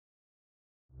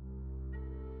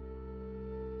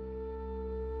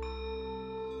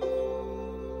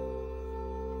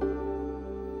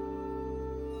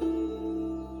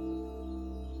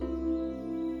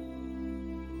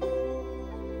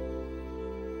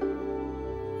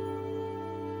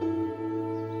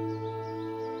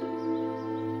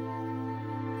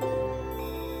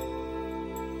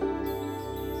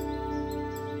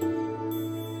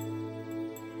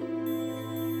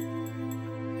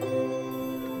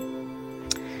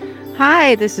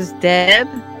Hi, this is Deb,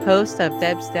 host of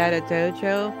Deb's Data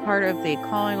Dojo, part of the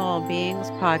Calling All Beings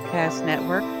podcast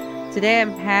network. Today I'm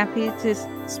happy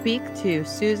to speak to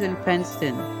Susan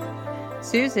Fenston.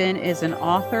 Susan is an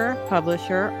author,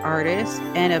 publisher, artist,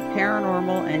 and a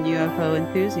paranormal and UFO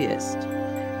enthusiast.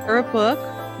 Her book,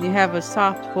 You Have a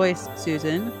Soft Voice,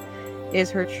 Susan, is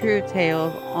her true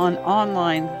tale of an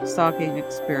online stalking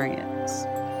experience.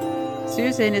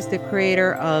 Susan is the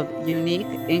creator of unique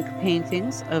ink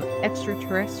paintings of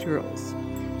extraterrestrials.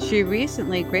 She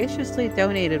recently graciously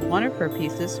donated one of her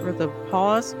pieces for the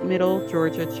Paws Middle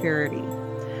Georgia charity.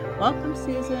 Welcome,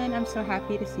 Susan. I'm so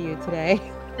happy to see you today.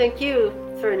 Thank you.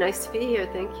 It's very nice to be here.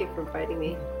 Thank you for inviting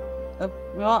me.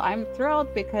 Well, I'm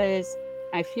thrilled because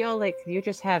I feel like you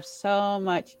just have so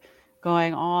much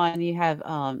going on. You have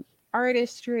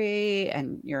artistry,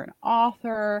 and you're an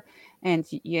author, and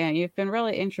you've been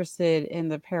really interested in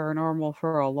the paranormal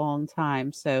for a long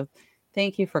time. So,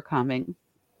 thank you for coming.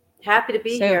 Happy to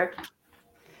be So, here.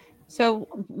 so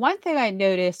one thing I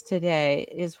noticed today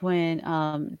is when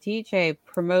DJ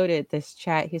promoted this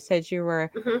chat, he said you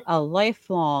were hmm a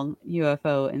lifelong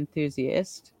UFO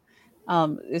enthusiast.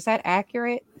 Is that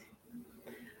accurate?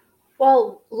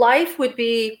 Well, life would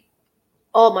be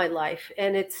all my life,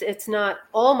 and it's not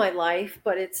all my life,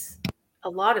 but it's a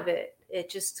lot of it. It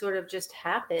just sort of just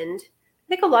happened. I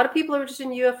think a lot of people are just in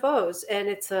UFOs, and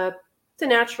it's a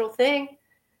natural thing.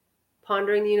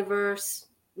 Pondering the universe.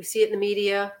 We see it in the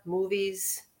media,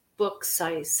 movies, books,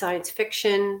 science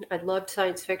fiction. I loved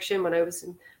science fiction when I was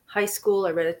in high school.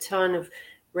 I read a ton of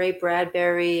Ray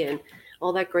Bradbury and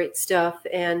all that great stuff.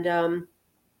 And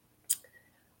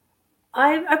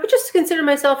I would just consider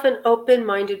myself an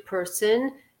open-minded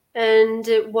person. And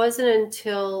it wasn't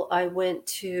until I went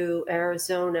to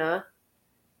Arizona.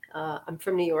 I'm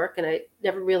from New York, and I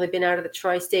never really been out of the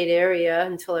tri-state area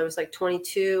until I was like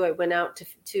 22. I went out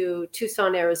to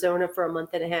Tucson, Arizona for a month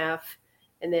and a half,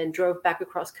 and then drove back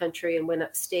across country and went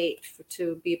upstate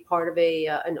to be part of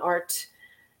an art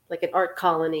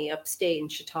colony upstate in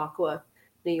Chautauqua,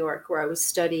 New York, where I was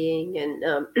studying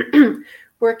and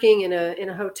working in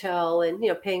a hotel and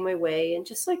paying my way and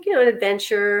just like an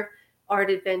art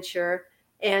adventure.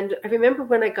 And I remember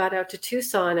when I got out to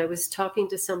Tucson, I was talking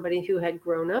to somebody who had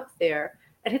grown up there.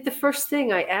 And the first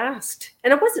thing I asked,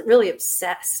 and I wasn't really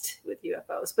obsessed with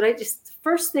UFOs, but the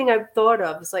first thing I thought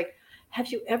of was like,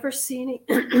 have you ever seen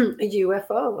a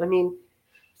UFO? I mean,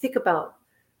 think about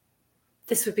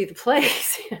this would be the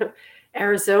place,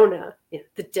 Arizona,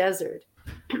 the desert.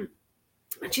 And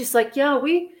she's like, yeah,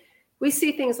 we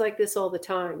see things like this all the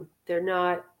time.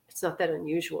 It's not that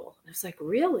unusual. And I was like,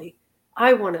 really?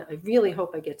 I really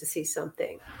hope I get to see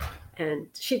something. And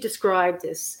she described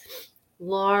this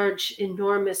large,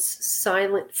 enormous,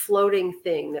 silent floating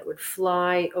thing that would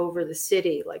fly over the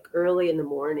city like early in the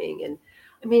morning. And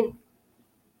I mean,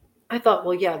 I thought,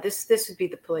 well, yeah, this would be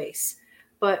the place.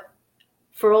 But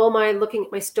for all my looking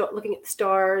at the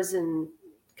stars and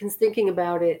thinking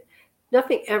about it,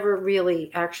 nothing ever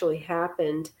really actually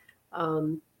happened.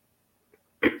 Um,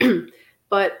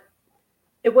 but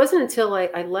it wasn't until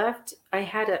I left, I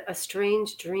had a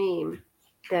strange dream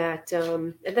that,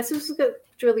 and this was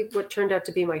really what turned out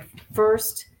to be my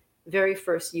very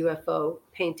first UFO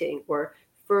painting or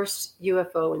first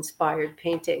UFO inspired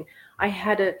painting. I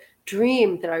had a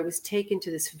dream that I was taken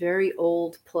to this very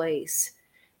old place,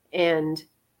 and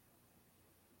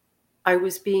I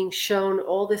was being shown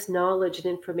all this knowledge and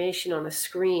information on a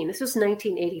screen. This was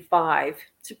 1985.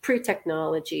 It's a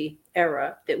pre-technology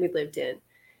era that we lived in.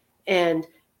 And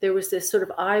there was this sort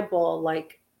of eyeball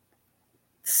like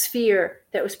sphere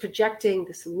that was projecting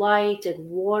this light and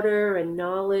water and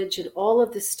knowledge, and all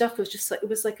of this stuff was just like, it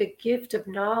was like a gift of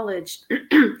knowledge.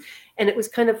 And it was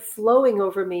kind of flowing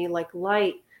over me like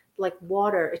light, like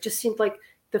water. It just seemed like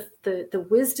the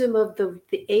wisdom of the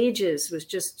ages was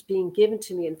just being given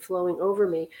to me and flowing over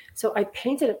me. So I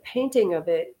painted a painting of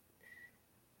it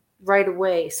right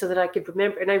away so that I could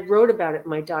remember, and I wrote about it in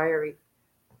my diary.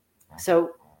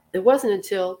 So it wasn't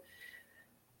until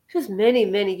just many,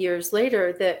 many years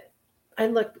later that I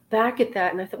looked back at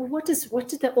that and I thought, well, what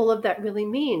did all of that really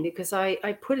mean? Because I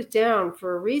put it down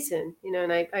for a reason,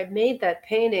 and I made that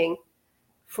painting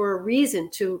for a reason,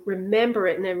 to remember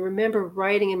it. And I remember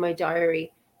writing in my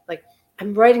diary, like,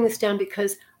 I'm writing this down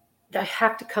because I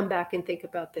have to come back and think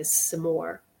about this some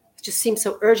more. It just seems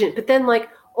so urgent. But then, like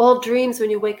all dreams, when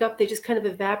you wake up, they just kind of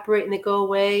evaporate and they go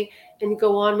away, and you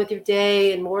go on with your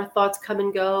day, and more thoughts come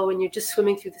and go, and you're just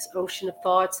swimming through this ocean of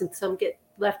thoughts, and some get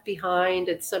left behind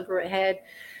and some are ahead.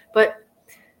 But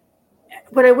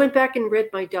when I went back and read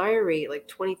my diary like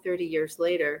 20, 30 years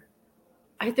later,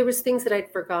 there was things that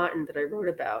I'd forgotten that I wrote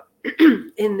about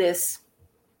in this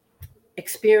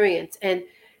experience. And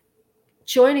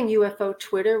joining UFO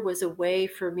Twitter was a way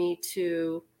for me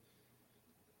to,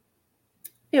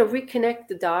 reconnect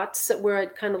the dots where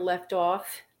I'd kind of left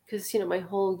off. Because, my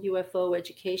whole UFO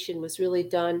education was really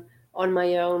done on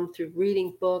my own through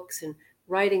reading books and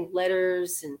writing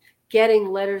letters and getting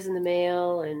letters in the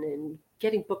mail and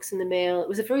getting books in the mail. It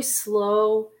was a very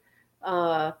slow,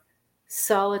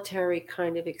 solitary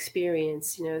kind of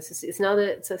experience. It's not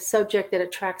it's a subject that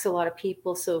attracts a lot of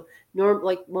people. So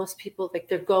like most people, like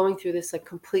they're going through this like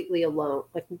completely alone.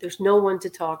 Like there's no one to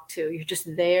talk to. You're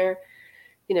just there,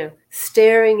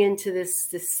 staring into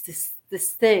this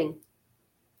thing.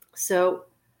 So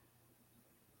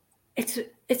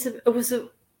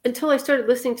until I started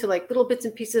listening to like little bits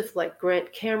and pieces of like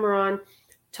Grant Cameron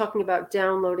talking about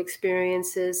download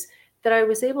experiences, that I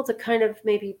was able to kind of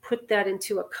maybe put that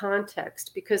into a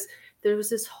context, because there was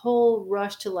this whole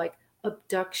rush to like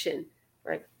abduction,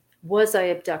 right? Was I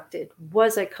abducted?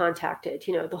 Was I contacted?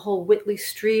 The whole Whitley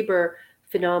Strieber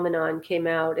phenomenon came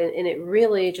out, and it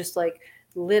really just like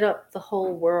lit up the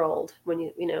whole world when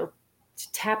you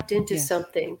tapped into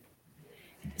something.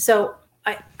 So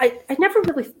I never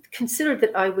really considered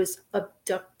that I was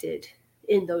abducted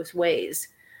in those ways.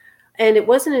 And it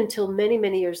wasn't until many,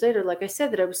 many years later, like I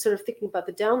said, that I was sort of thinking about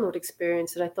the download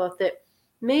experience, that I thought that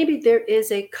maybe there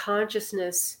is a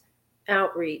consciousness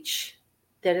outreach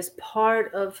that is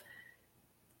part of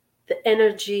the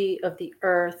energy of the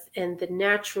earth and the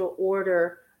natural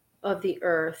order of the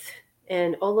earth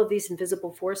and all of these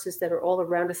invisible forces that are all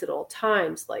around us at all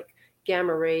times, like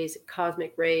gamma rays,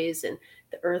 cosmic rays, and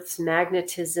the earth's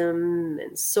magnetism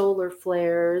and solar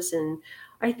flares. And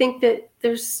I think that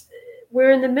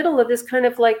we're in the middle of this kind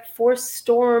of like force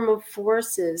storm of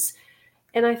forces.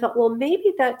 And I thought, well,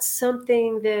 maybe that's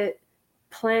something that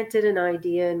planted an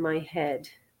idea in my head.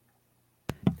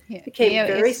 Yeah.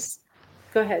 Became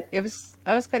Go ahead.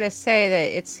 I was going to say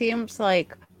that it seems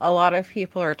like a lot of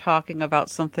people are talking about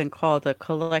something called the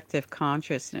collective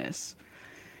consciousness.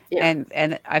 Yeah.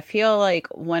 And I feel like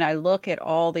when I look at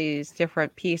all these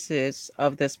different pieces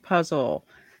of this puzzle,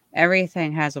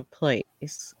 everything has a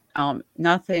place.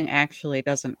 Nothing actually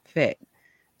doesn't fit.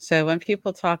 So when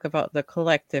people talk about the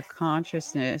collective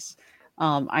consciousness,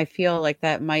 I feel like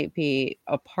that might be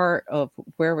a part of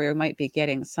where we might be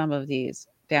getting some of these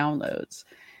downloads.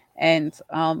 And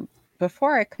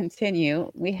before I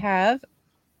continue, we have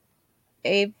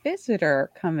a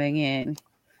visitor coming in.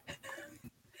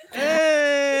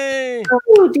 Hey!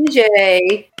 Oh,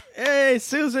 DJ. Hey,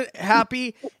 Susan.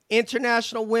 Happy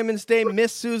International Women's Day,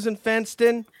 Miss Susan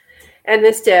Fenston. And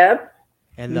Miss Deb.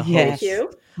 And the Yes. host. Thank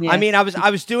you. Yes. I mean, I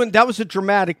was doing, that was a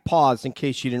dramatic pause in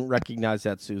case you didn't recognize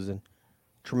that, Susan.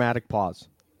 Dramatic pause.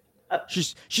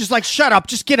 She's like, shut up,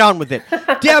 just get on with it.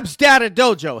 Deb's Data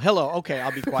Dojo. Hello. Okay,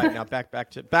 I'll be quiet now. Back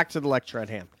to the lecture at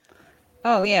hand.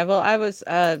 Oh yeah, well I was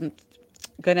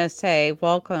gonna say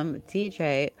welcome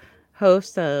DJ,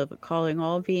 host of Calling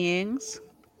All Beings.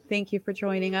 Thank you for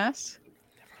joining us.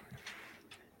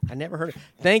 I never heard it.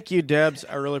 Thank you, Debs.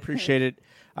 I really appreciate it.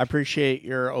 I appreciate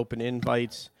your open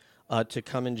invites to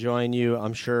come and join you.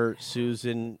 I'm sure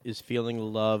Susan is feeling the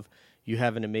love. You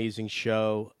have an amazing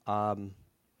show.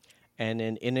 And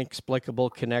an inexplicable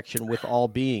connection with all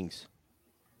beings.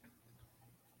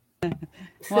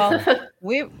 Well,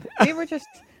 we were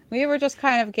just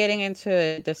kind of getting into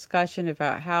a discussion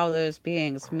about how those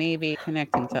beings may be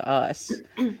connecting to us.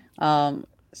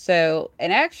 So,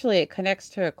 and actually it connects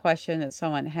to a question that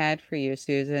someone had for you,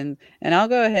 Susan, and I'll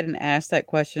go ahead and ask that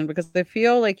question because I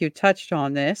feel like you touched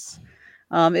on this.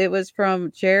 It was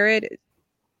from Jared.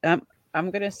 I'm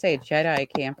going to say Jedi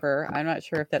Camper. I'm not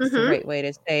sure if that's the right way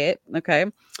to say it. Okay.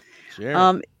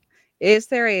 Sure. Is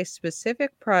there a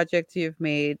specific project you've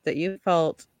made that you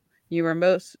felt you were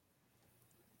most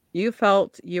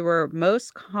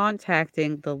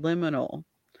contacting the liminal,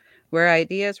 where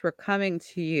ideas were coming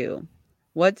to you?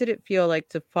 What did it feel like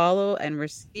to follow and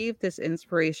receive this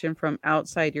inspiration from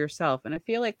outside yourself? And I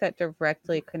feel like that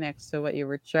directly connects to what you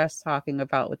were just talking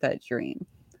about with that dream.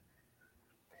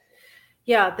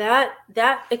 Yeah,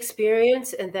 that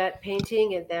experience and that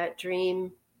painting and that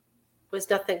dream was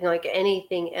nothing like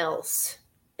anything else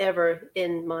ever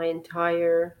in my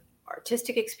entire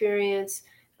artistic experience,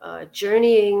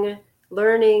 journeying,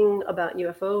 learning about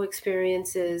UFO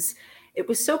experiences. It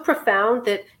was so profound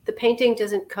that the painting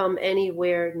doesn't come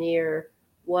anywhere near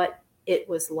what it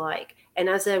was like. And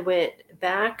as I went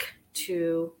back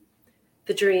to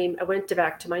the dream, I went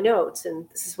back to my notes, and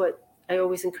this is what I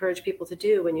always encourage people to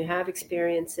do when you have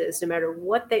experiences, no matter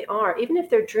what they are, even if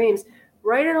they're dreams,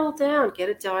 write it all down, get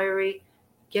a diary,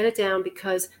 get it down,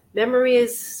 because memory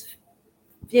is,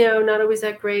 not always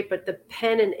that great, but the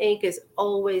pen and ink is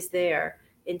always there.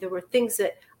 And there were things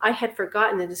that I had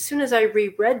forgotten. And as soon as I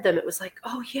reread them, it was like,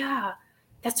 oh yeah,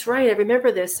 that's right. I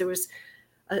remember this. There was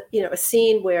a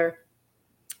scene where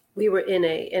we were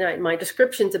my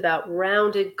description's about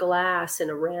rounded glass in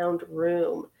a round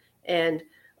room, and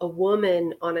a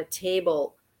woman on a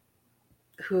table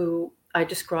who I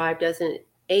described as an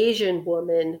Asian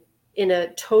woman in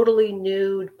a totally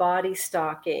nude body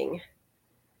stocking.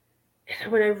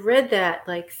 And when I read that,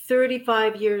 like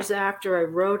 35 years after I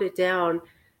wrote it down,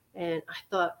 and I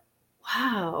thought,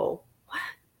 wow,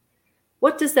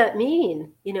 what does that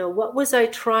mean? What was I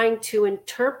trying to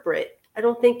interpret? I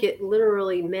don't think it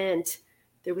literally meant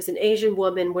there was an Asian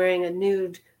woman wearing a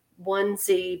nude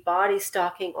onesie body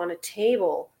stocking on a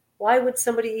table. Why would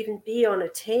somebody even be on a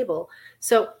table?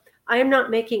 So I am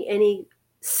not making any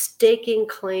staking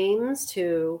claims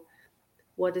to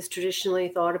what is traditionally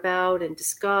thought about and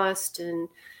discussed and,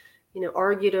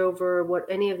 argued over what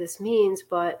any of this means.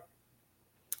 But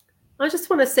I just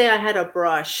want to say I had a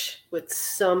brush with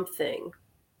something.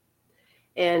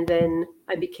 And then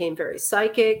I became very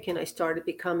psychic, and I started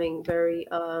becoming very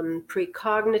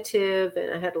precognitive,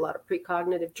 and I had a lot of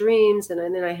precognitive dreams. And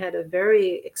then I had a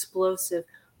very explosive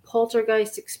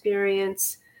poltergeist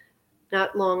experience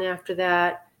not long after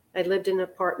that. I lived in an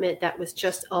apartment that was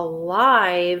just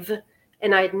alive,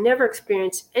 and I'd never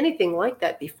experienced anything like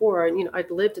that before. And, I'd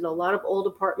lived in a lot of old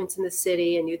apartments in the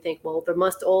city, and you think, well, they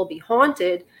must all be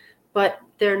haunted, but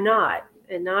they're not.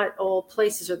 And not all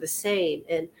places are the same.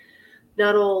 And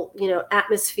not all,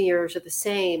 atmospheres are the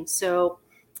same. So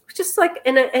just like,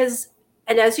 and as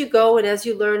you go and as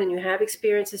you learn and you have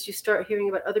experiences, you start hearing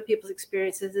about other people's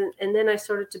experiences. And then I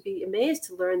started to be amazed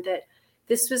to learn that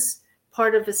this was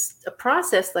part of a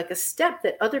process, like a step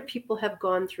that other people have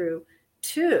gone through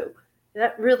too.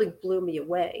 That really blew me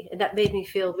away. And that made me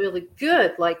feel really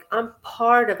good. Like I'm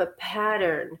part of a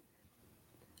pattern.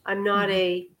 I'm not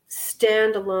a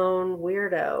standalone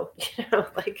weirdo,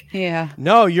 Yeah.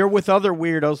 No, you're with other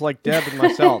weirdos like Deb and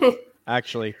myself,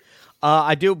 actually.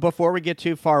 I do, before we get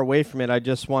too far away from it, I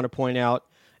just want to point out,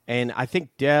 and I think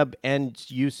Deb and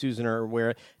you, Susan, are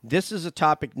aware, this is a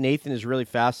topic Nathan is really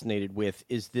fascinated with,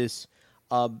 is this,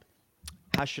 how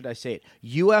should I say it,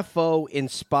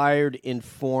 UFO-inspired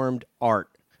informed art.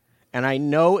 And I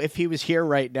know if he was here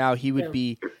right now, he would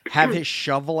have his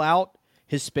shovel out,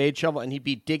 his spade shovel, and he'd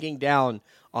be digging down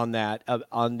on that,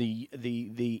 on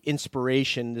the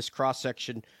inspiration, this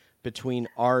cross-section between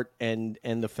art and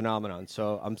the phenomenon.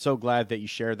 So I'm so glad that you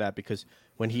share that, because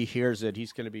when he hears it,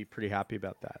 he's going to be pretty happy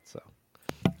about that.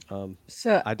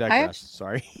 So I digress.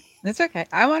 Sorry. That's okay.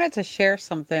 I wanted to share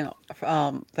something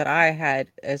that I had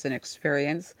as an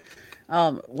experience.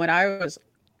 When I was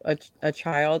a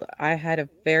child, I had a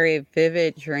very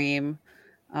vivid dream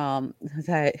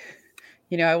that...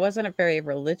 I wasn't a very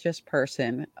religious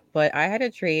person, but I had a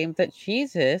dream that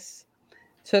Jesus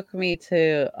took me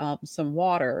to some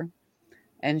water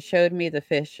and showed me the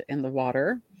fish in the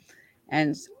water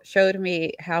and showed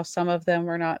me how some of them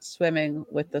were not swimming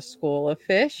with the school of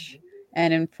fish,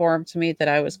 and informed me that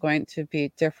I was going to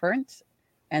be different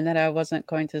and that I wasn't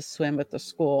going to swim with the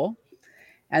school.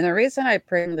 And the reason I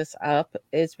bring this up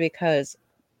is because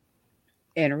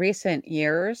in recent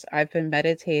years, I've been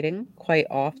meditating quite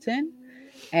often.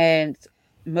 And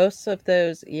most of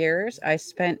those years I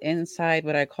spent inside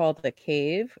what I called the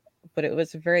cave, but it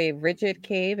was a very rigid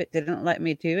cave. It didn't let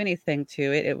me do anything to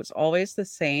it. It was always the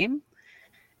same.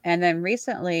 And then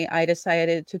recently I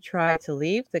decided to try to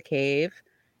leave the cave.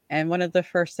 And one of the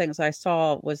first things I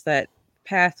saw was that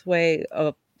pathway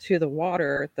up to the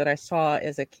water that I saw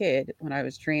as a kid when I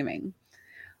was dreaming.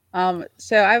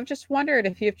 So I've just wondered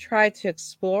if you've tried to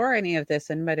explore any of this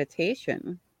in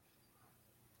meditation.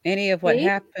 Any of what Me?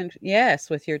 happened, yes,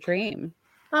 with your dream.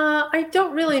 I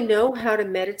don't really know how to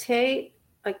meditate.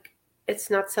 Like,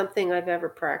 it's not something I've ever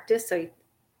practiced.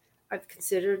 I've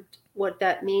considered what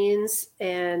that means,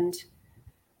 and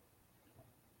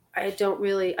I've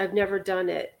never done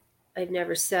it. I've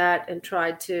never sat and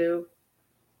tried to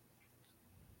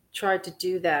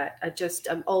do that.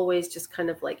 I'm always just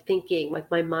kind of like thinking, like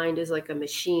my mind is like a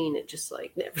machine. It just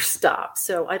like never stops.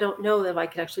 So I don't know that I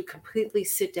can actually completely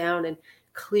sit down and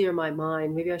clear my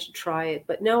mind. Maybe I should try it,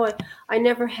 but no, I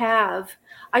never have.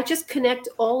 I just connect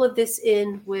all of this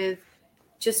in with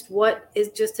just what is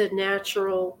just a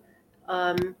natural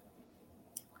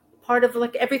part of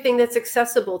like everything that's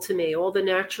accessible to me, all the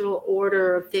natural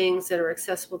order of things that are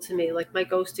accessible to me, like my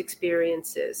ghost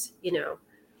experiences.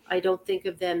 I don't think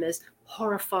of them as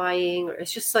horrifying, or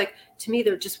it's just like, to me,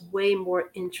 they're just way more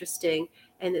interesting.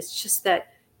 And it's just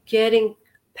that getting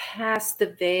past the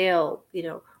veil,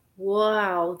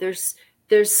 wow, there's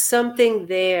something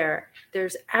there.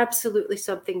 There's absolutely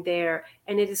something there,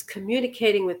 and it is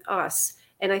communicating with us.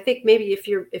 And I think maybe if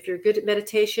you're good at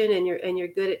meditation and you're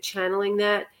good at channeling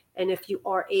that, and if you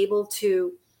are able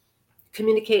to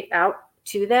communicate out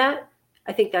to that,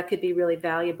 I think that could be really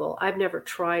valuable. I've never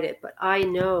tried it, but I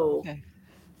know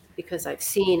because I've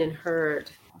seen and heard.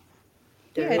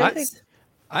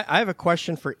 I have a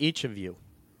question for each of you.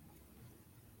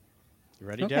 You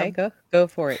ready, Deb? Okay, go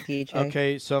for it, DJ.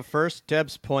 Okay, so first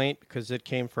Deb's point, because it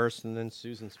came first, and then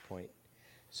Susan's point.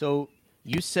 So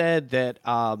you said that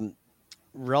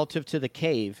relative to the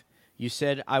cave, you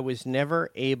said I was never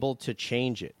able to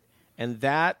change it. And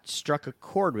that struck a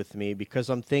chord with me because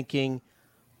I'm thinking,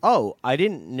 oh, I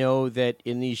didn't know that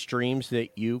in these dreams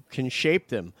that you can shape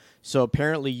them. So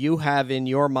apparently you have in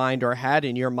your mind, or had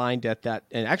in your mind at that,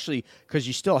 and actually, because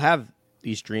you still have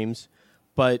these dreams,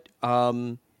 but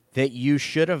that you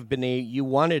should have been you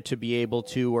wanted to be able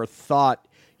to, or thought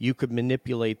you could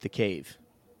manipulate the cave.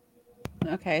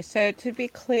 Okay, so to be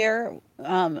clear,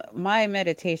 my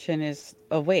meditation is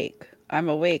awake. I'm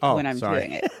awake when I'm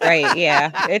doing it. Right?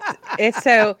 Yeah. It's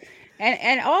so,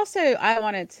 and also I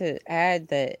wanted to add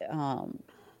that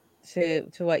to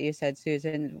what you said,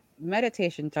 Susan.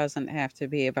 Meditation doesn't have to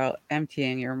be about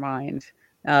emptying your mind.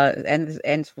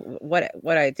 And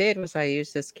what I did was I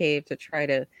used this cave to try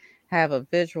to have a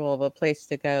visual of a place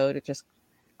to go to just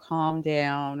calm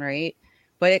down, right?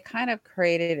 But it kind of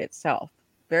created itself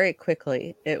very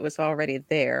quickly. It was already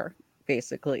there,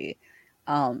 basically.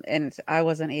 And I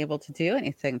wasn't able to do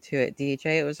anything to it,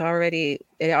 DJ. It was already,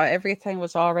 everything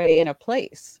was already in a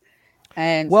place.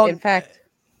 And in fact,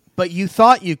 but you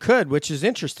thought you could, which is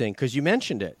interesting because you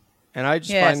mentioned it. And I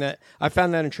just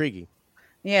found that intriguing.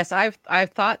 Yes, I've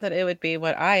thought that it would be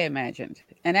what I imagined.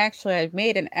 And actually, I've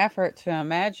made an effort to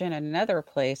imagine another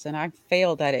place, and I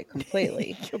failed at it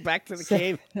completely. Go back to the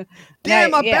cave.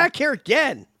 Damn, I'm back here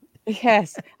again.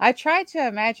 Yes, I tried to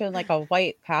imagine like a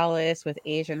white palace with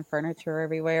Asian furniture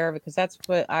everywhere, because that's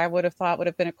what I would have thought would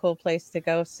have been a cool place to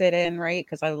go sit in, right?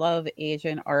 Because I love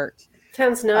Asian art.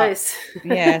 Sounds nice.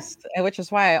 Yes, which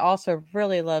is why I also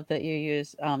really love that you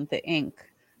use the ink,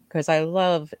 because I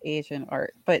love Asian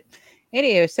art. But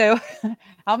anyway, so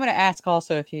I'm going to ask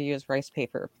also if you use rice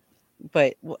paper,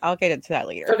 but I'll get into that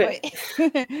later. Okay.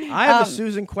 I have a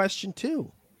Susan question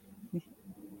too,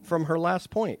 from her last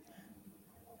point.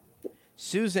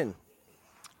 Susan,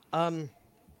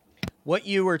 what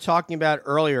you were talking about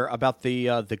earlier about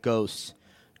the ghosts,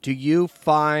 do you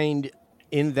find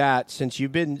in that, since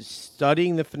you've been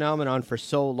studying the phenomenon for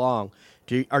so long,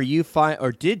 did you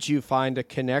find a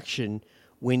connection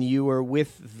when you were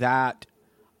with that,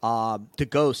 the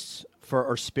ghosts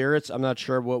or spirits? I'm not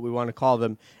sure what we want to call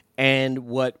them, and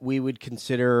what we would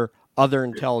consider other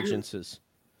intelligences.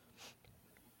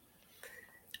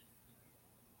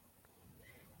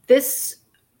 This,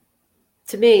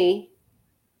 to me,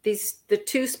 the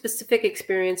two specific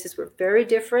experiences were very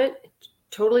different,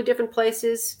 totally different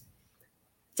places,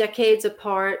 decades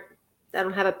apart. I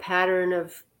don't have a pattern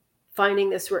of finding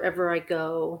this wherever I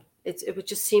go. It would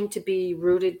just seem to be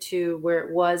rooted to where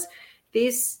it was.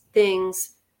 These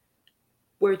things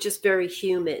were just very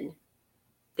human.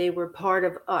 They were part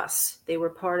of us. They were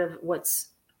part of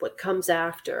what comes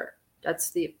after.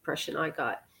 That's the impression I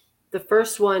got. The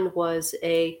first one was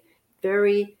a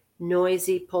very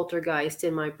noisy poltergeist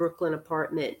in my Brooklyn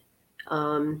apartment,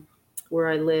 where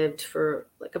I lived for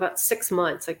like about 6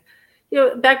 months. Like,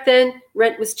 back then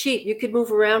rent was cheap. You could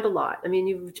move around a lot. I mean,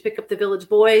 you would pick up the Village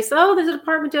Voice. Oh, there's an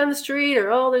apartment down the street,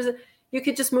 or you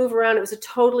could just move around. It was a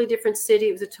totally different city.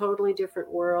 It was a totally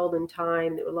different world and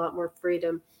time. There was a lot more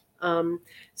freedom.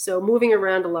 So moving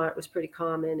around a lot was pretty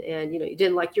common. And, you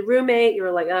didn't like your roommate. You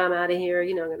were like, I'm out of here.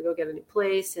 I'm going to go get a new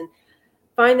place and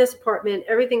find this apartment.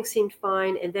 Everything seemed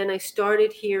fine. And then I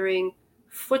started hearing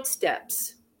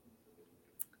footsteps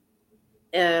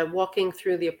walking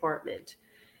through the apartment.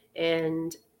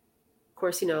 And of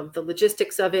course, the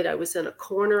logistics of it, I was in a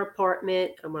corner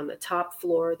apartment. I'm on the top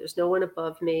floor. There's no one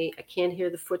above me. I can't hear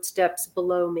the footsteps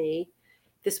below me.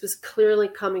 This was clearly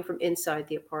coming from inside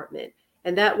the apartment.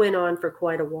 And that went on for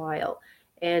quite a while.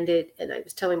 And I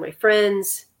was telling my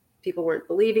friends, people weren't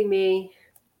believing me,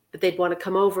 but they'd want to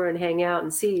come over and hang out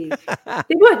and see.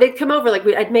 They'd come over. Like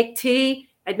I'd make tea.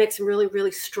 I'd make some really,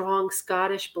 really strong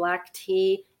Scottish black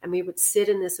tea. And we would sit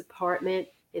in this apartment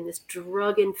in this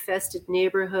drug-infested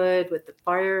neighborhood with the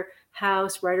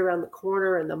firehouse right around the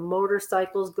corner and the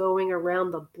motorcycles going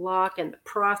around the block and the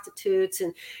prostitutes.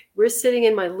 And we're sitting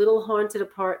in my little haunted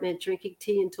apartment drinking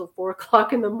tea until 4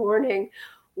 o'clock in the morning,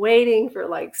 waiting for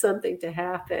like something to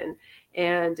happen.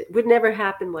 And it would never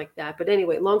happen like that. But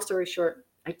anyway, long story short,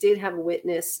 I did have a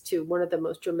witness to one of the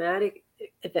most dramatic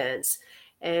events.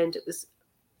 And it was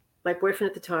my boyfriend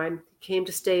at the time came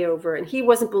to stay over, and he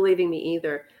wasn't believing me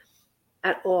either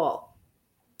at all.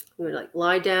 We were like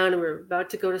lie down and we were about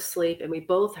to go to sleep, and we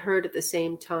both heard at the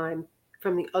same time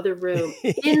from the other room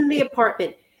in the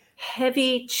apartment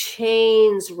heavy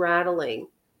chains rattling,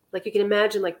 like you can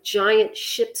imagine, like giant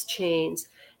ship's chains.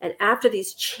 And after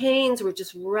these chains were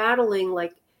just rattling,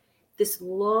 like this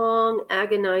long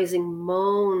agonizing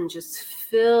moan just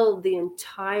filled the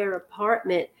entire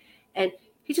apartment. And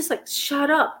he just like shut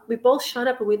up. We both shut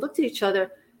up and we looked at each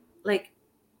other like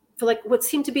for like what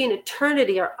seemed to be an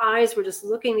eternity. Our eyes were just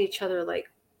looking at each other like,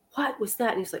 what was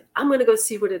that? And he's like, I'm going to go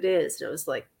see what it is. And I was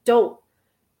like,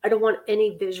 I don't want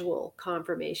any visual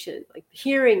confirmation. Like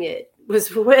hearing it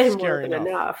was way more than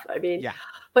enough. I mean, yeah.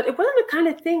 But it wasn't the kind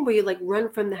of thing where you like run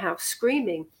from the house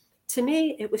screaming. To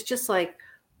me, it was just like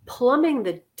plumbing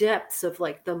the depths of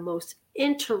like the most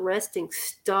interesting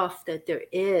stuff that there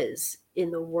is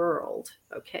in the world.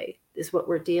 Okay, is what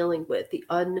we're dealing with, the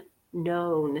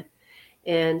unknown.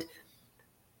 And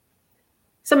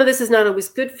some of this is not always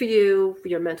good for you, for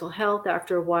your mental health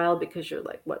after a while, because you're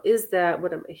like, what is that?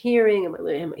 What am I hearing? Am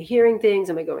I hearing things?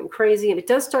 Am I going crazy? And it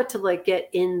does start to like get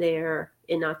in there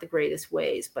in not the greatest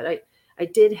ways. But I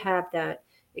did have that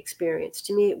experience.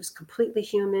 To me, it was completely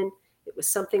human. It was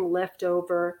something left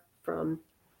over from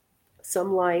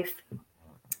some life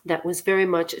that was very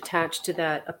much attached to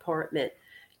that apartment.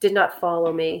 Did not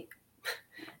follow me,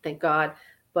 thank God.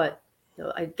 But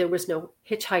there was no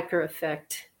hitchhiker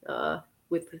effect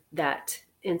with that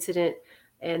incident.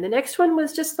 And the next one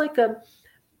was just like a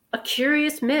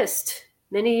curious mist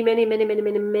many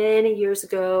years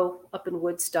ago up in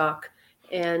Woodstock,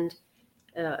 and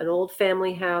an old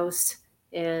family house,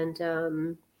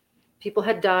 and people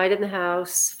had died in the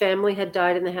house. Family had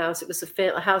died in the house. It was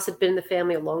a house had been in the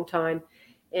family a long time,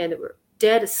 and they were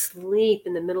dead asleep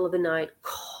in the middle of the night,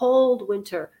 cold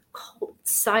winter, cold,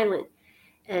 silent.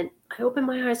 And I opened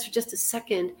my eyes for just a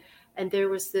second, and there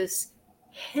was this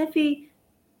heavy,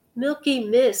 milky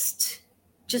mist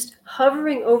just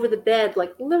hovering over the bed,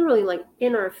 like literally like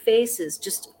in our faces,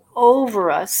 just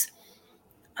over us,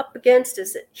 up against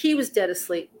us. He was dead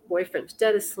asleep. Boyfriend was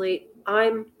dead asleep.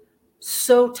 I'm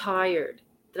so tired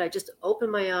that I just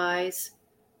opened my eyes.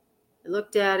 I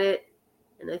looked at it,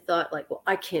 and I thought, like, well,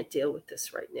 I can't deal with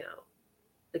this right now.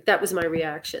 Like, that was my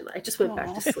reaction. I just went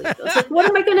back to sleep. I was like, what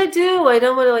am I going to do? I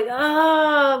don't want to,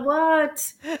 like,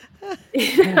 what?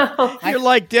 You know? You're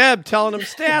like Deb telling him,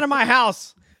 stay out of my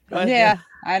house. Yeah,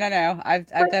 I don't know. I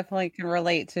definitely can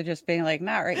relate to just being like,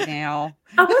 not right now.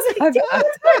 I wasn't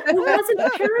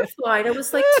terrified. I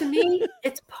was like, to me,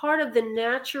 it's part of the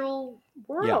natural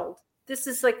world. Yeah. This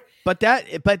is like. But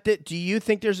do you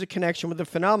think there's a connection with the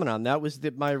phenomenon? That was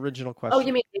my original question. Oh,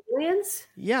 you mean aliens?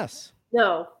 Yes.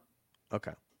 No.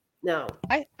 Okay. No.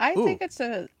 I think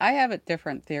I have a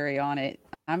different theory on it.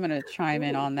 I'm going to chime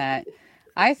in on that.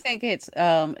 I think it's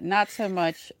not so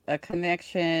much a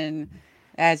connection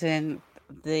as in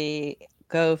the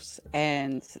ghosts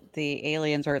and the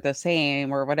aliens are the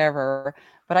same or whatever,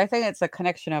 but I think it's a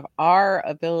connection of our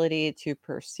ability to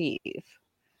perceive,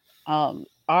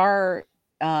 our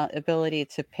ability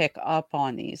to pick up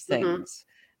on these things. Mm-hmm.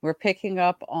 We're picking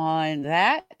up on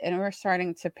that, and we're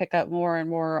starting to pick up more and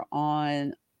more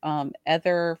on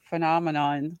other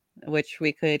phenomenon, which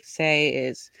we could say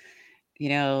is,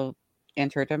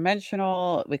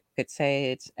 interdimensional. We could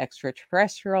say it's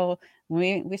extraterrestrial.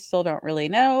 We still don't really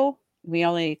know. We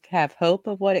only have hope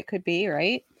of what it could be,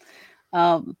 right?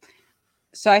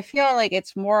 So I feel like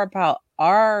it's more about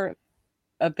our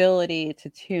ability to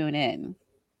tune in.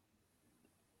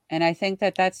 And I think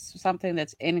that that's something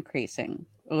that's increasing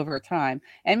over time,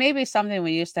 and maybe something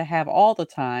we used to have all the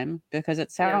time, because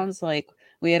it sounds like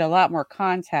we had a lot more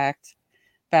contact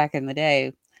back in the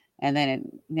day, and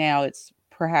then now it's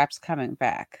perhaps coming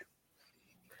back.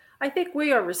 I think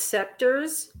we are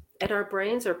receptors, and our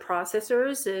brains are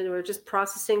processors, and we're just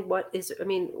processing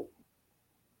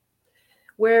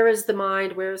where is the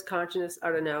mind? Where is consciousness? I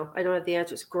don't know. I don't have the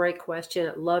answer. It's a great question.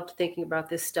 I loved thinking about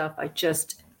this stuff. I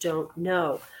just don't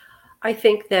know. I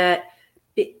think that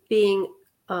being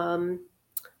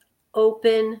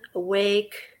open,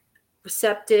 awake,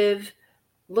 receptive,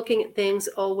 looking at things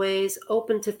always,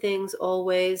 open to things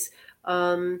always,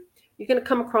 you're going to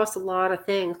come across a lot of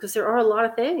things, because there are a lot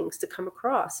of things to come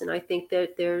across. And I think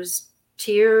that there's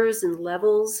tiers and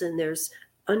levels, and there's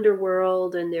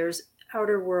underworld, and there's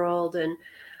outer world. And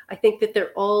I think that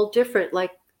they're all different,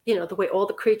 like, the way all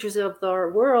the creatures of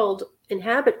our world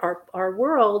inhabit our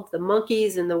world, the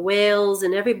monkeys and the whales,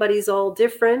 and everybody's all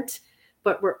different.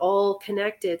 but we're all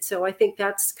connected. So I think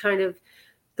that's kind of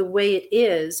the way it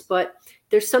is. But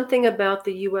there's something about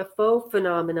the UFO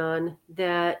phenomenon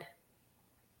that,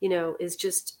 is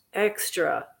just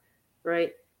extra,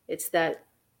 right? It's that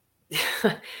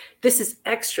this is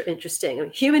extra interesting. I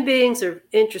mean, human beings are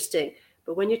interesting,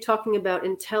 but when you're talking about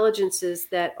intelligences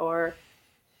that are,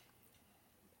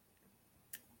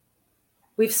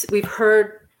 we've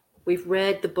heard, we've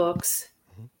read the books,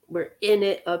 we're in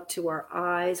it up to our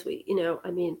eyes.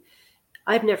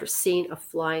 I've never seen a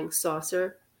flying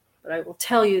saucer, but I will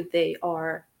tell you they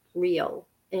are real.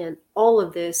 And all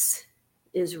of this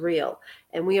is real.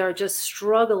 And we are just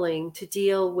struggling to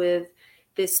deal with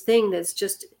this thing that's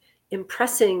just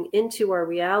impressing into our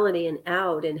reality and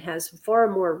out and has far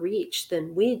more reach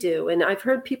than we do. And I've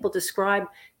heard people describe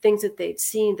things that they'd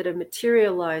seen that have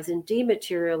materialized and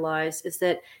dematerialized, is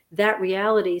that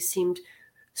reality seemed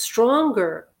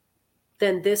stronger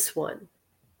than this one,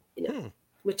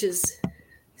 which is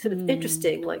sort of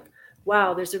interesting. Like,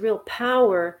 wow, there's a real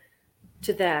power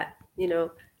to that,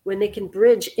 when they can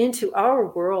bridge into our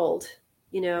world.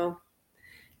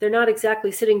 They're not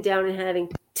exactly sitting down and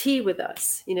having tea with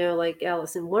us, like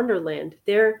Alice in Wonderland.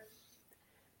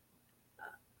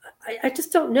 I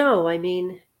just don't know. I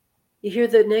mean, you hear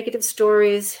the negative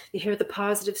stories, you hear the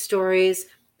positive stories,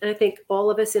 and I think all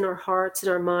of us in our hearts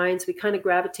and our minds, we kind of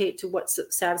gravitate to what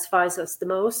satisfies us the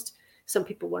most. Some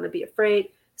people want to be afraid.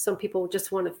 Some people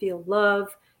just want to feel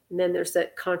love. And then there's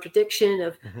that contradiction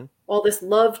of all this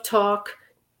love talk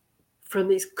from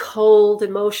these cold,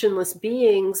 emotionless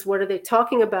beings. What are they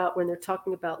talking about when they're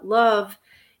talking about love?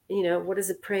 What does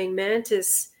a praying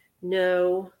mantis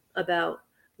know about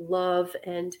love?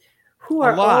 And who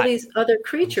are all these other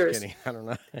creatures? I don't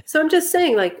know. So I'm just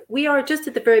saying, like, we are just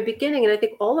at the very beginning, and I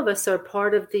think all of us are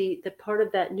part of the part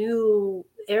of that new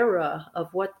era of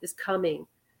what is coming.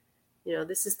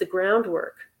 This is the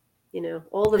groundwork.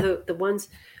 All of the ones,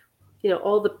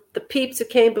 all the peeps who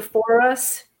came before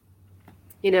us.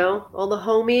 All the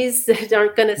homies that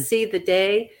aren't going to see the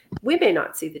day. We may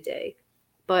not see the day,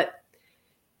 but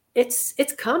it's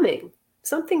coming.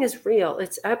 Something is real.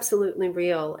 It's absolutely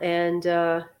real. And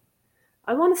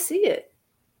I want to see it.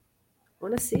 I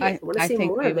want to see it. I want to see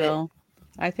more of it.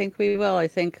 I think we will. I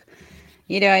think,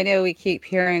 I know we keep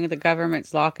hearing the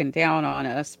government's locking down on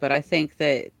us, but I think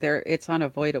that it's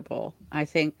unavoidable. I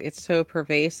think it's so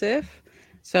pervasive.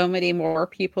 So many more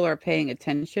people are paying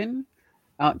attention.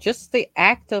 Just the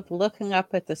act of looking up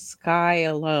at the sky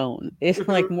alone is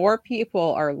like more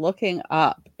people are looking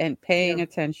up and paying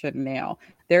attention now.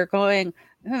 They're going,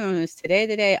 is today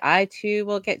the day I too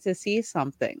will get to see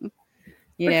something?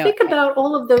 Think about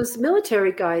all of those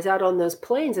military guys out on those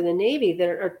planes in the Navy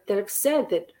that have said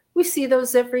that we see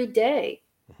those every day.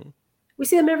 We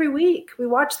see them every week. We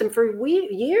watch them for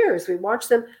years. We watch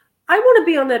them. I want to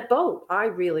be on that boat.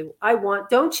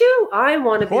 Don't you? I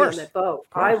want to be on that boat.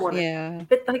 I want to. Yeah.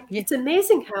 But it's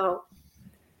amazing how.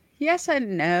 Yes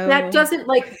and no. That doesn't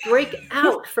break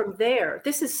out from there.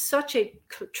 This is such a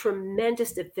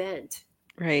tremendous event.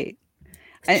 Right.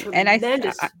 And I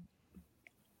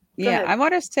I'm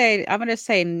going to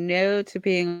say no to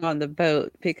being on the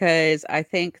boat, because I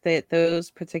think that those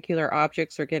particular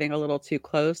objects are getting a little too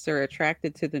close. They're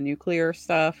attracted to the nuclear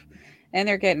stuff, and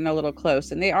they're getting a little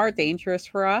close, and they are dangerous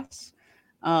for us.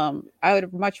 I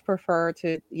would much prefer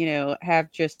to,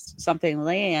 have just something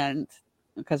land,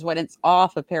 because when it's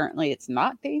off, apparently it's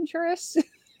not dangerous.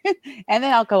 And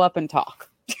then I'll go up and talk.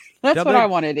 That's what I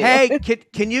want to do. Hey,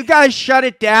 can you guys shut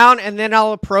it down, and then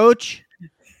I'll approach?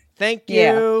 Thank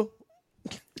you.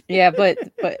 Yeah, but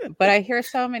I hear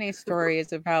so many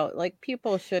stories about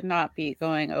people should not be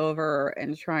going over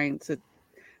and trying to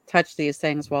touch these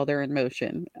things while they're in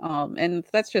motion. And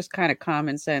that's just kind of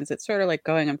common sense. It's sort of like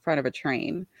going in front of a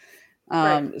train.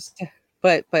 Right.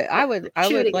 But I would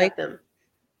like them.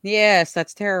 Yes,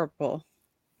 that's terrible.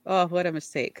 Oh, what a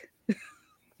mistake.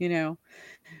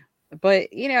 But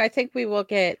I think we will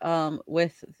get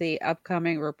with the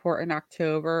upcoming report in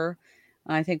October.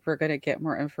 I think we're going to get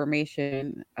more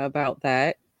information about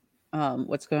that.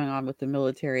 What's going on with the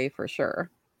military for sure.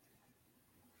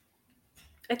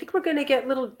 I think we're going to get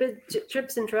little bit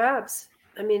drips and drabs.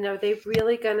 I mean, are they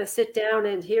really going to sit down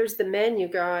and here's the menu,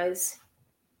 guys?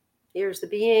 Here's the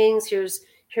beings. Here's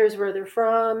where they're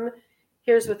from.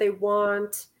 Here's what they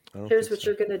want. Here's what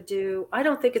you're going to do. I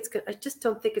just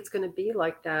don't think it's going to be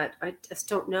like that. I just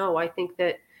don't know. I think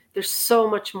that there's so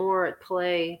much more at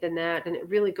play than that. And it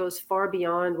really goes far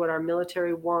beyond what our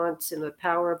military wants and the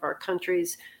power of our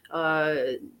countries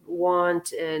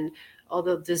want, and all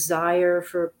the desire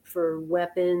for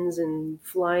weapons and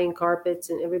flying carpets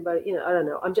and everybody, I don't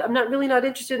know. I'm not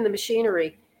interested in the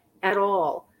machinery. at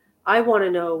all. I want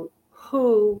to know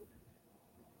who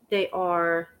they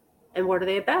are and what are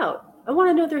they about. I want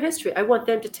to know their history. I want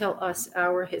them to tell us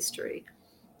our history.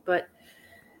 But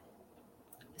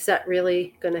is that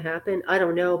really going to happen? I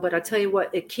don't know. But I'll tell you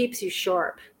what, it keeps you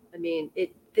sharp. I mean,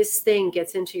 this thing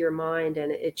gets into your mind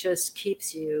and it just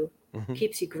keeps you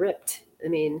gripped. I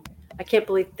mean, I can't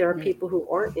believe there are people who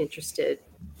aren't interested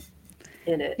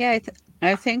in it. Yeah,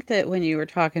 I think that when you were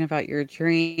talking about your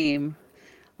dream,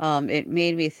 it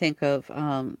made me think of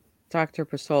Dr.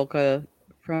 Pasolka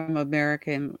from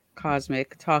American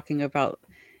Cosmic talking about,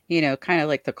 kind of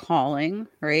like the calling,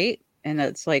 right? And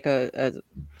it's like a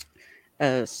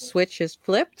switch is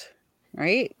flipped,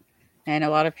 right? And a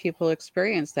lot of people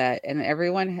experience that. And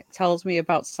everyone tells me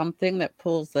about something that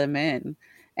pulls them in.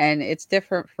 And it's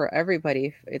different for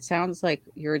everybody. It sounds like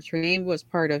your dream was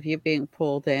part of you being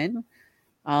pulled in.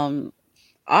 Um,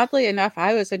 Oddly enough,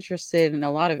 I was interested in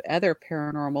a lot of other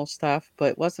paranormal stuff,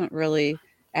 but wasn't really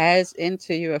as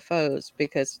into UFOs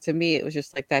because to me it was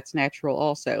just like that's natural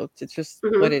also. It's just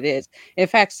what Mm-hmm. it is. In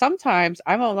fact, sometimes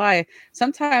I won't lie,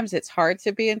 sometimes it's hard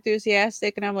to be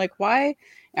enthusiastic and I'm like, why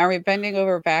are we bending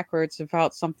over backwards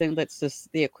about something that's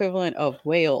just the equivalent of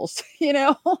whales?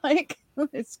 Like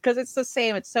it's because it's the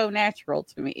same, it's so natural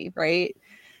to me, right?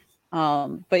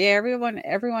 But yeah,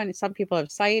 everyone, some people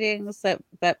have sightings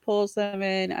that pulls them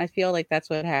in. I feel like that's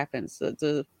what happens.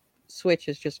 The switch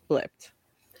is just flipped.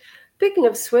 Speaking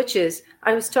of switches,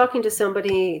 I was talking to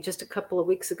somebody just a couple of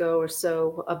weeks ago or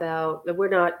so about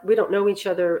we don't know each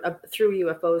other through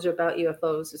UFOs or about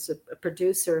UFOs. It's a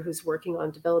producer who's working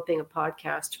on developing a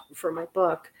podcast for my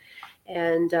book,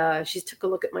 and she took a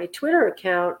look at my Twitter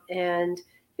account, and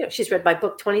she's read my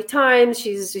book 20 times.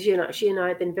 She and I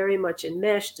have been very much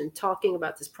enmeshed and talking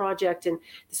about this project, and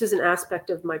this is an aspect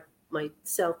of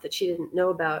myself that she didn't know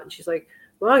about, and she's like,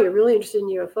 "Wow, you're really interested in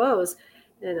UFOs,"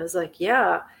 and I was like,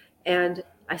 "Yeah." And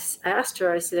I asked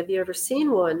her, I said, "Have you ever seen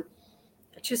one?"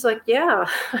 And she's like, "Yeah."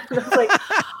 And I was like,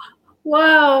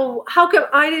 "Wow, how come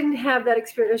I didn't have that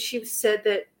experience?" She said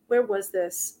that, where was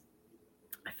this?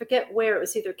 I forget where. It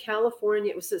was either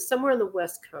California, it was somewhere on the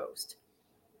West Coast.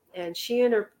 And she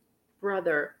and her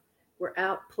brother were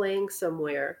out playing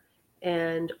somewhere.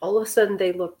 And all of a sudden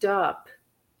they looked up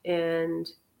and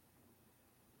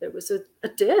there was a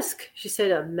disc. She said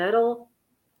a metal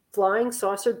flying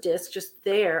saucer disc just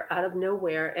there out of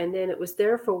nowhere, and then it was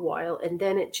there for a while, and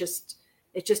then it just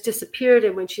disappeared.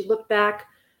 And when she looked back,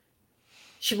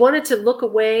 she wanted to look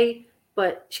away,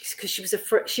 but because she was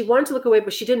afraid, she wanted to look away,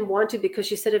 but she didn't want to because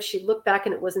she said if she looked back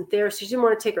and it wasn't there, so she didn't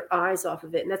want to take her eyes off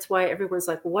of it. And that's why everyone's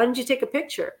like, well, "Why didn't you take a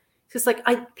picture?" Because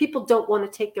people don't want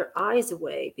to take their eyes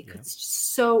away because it's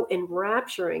just so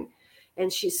enrapturing. And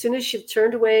as soon as she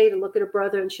turned away to look at her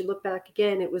brother and she looked back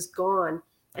again, it was gone.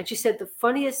 And she said the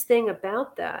funniest thing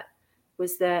about that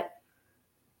was that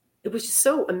it was just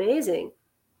so amazing.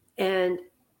 And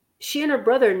she and her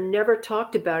brother never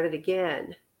talked about it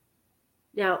again.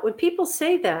 Now, when people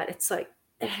say that, it's like,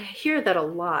 I hear that a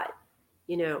lot,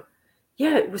 you know.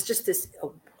 Yeah, it was just this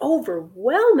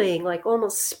overwhelming, like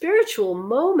almost spiritual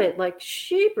moment, like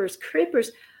sheepers,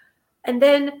 creepers. And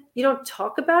then you don't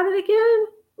talk about it again?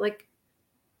 Like,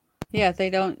 Yeah, they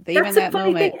don't. Even that's a that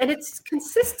funny thing. moment. And it's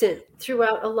consistent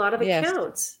throughout a lot of Yes.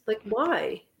 accounts. Like,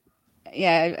 why?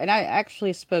 Yeah, and I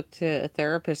actually spoke to a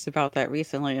therapist about that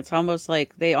recently. It's almost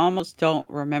like they almost don't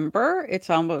remember. It's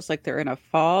almost like they're in a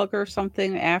fog or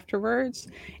something afterwards.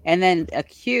 And then a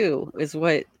cue is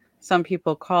what some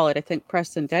people call it. I think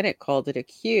Preston Dennett called it a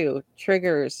cue,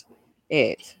 triggers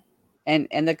it. And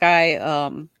the guy,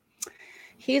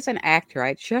 he's an actor.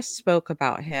 I just spoke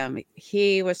about him.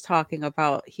 He was talking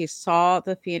about he saw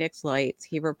the Phoenix Lights.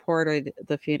 He reported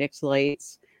the Phoenix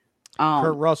Lights. Kurt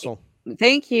Um, Russell.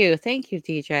 Thank you,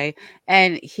 DJ.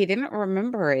 And he didn't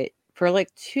remember it for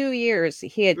like 2 years.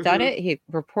 He had done Mm-hmm. it, he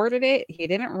reported it, he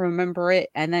didn't remember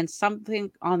it, and then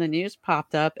something on the news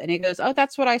popped up and he goes, "Oh,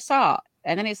 that's what I saw."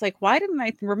 And then he's like, "Why didn't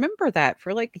I remember that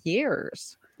for like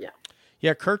years?" Yeah.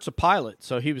 Yeah, Kurt's a pilot,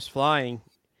 so he was flying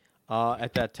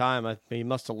at that time. He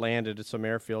must have landed at some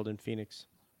airfield in Phoenix.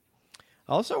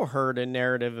 I also heard a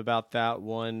narrative about that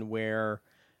one where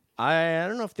I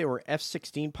don't know if they were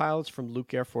F-16 pilots from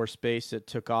Luke Air Force Base that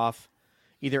took off,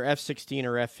 either F-16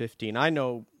 or F-15. I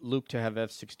know Luke to have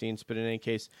F-16s, but in any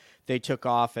case, they took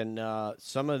off, and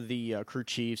some of the crew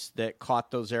chiefs that caught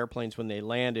those airplanes when they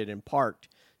landed and parked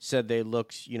said they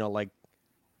looked, like,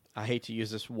 I hate to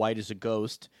use this, white as a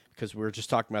ghost, because we were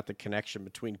just talking about the connection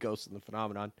between ghosts and the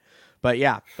phenomenon. But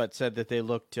said that they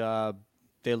looked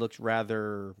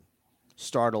rather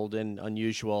startled and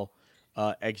unusual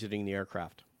exiting the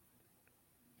aircraft.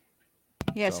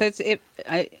 Yeah, so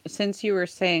since you were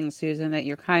saying, Susan, that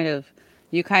you kind of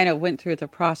went through the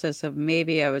process of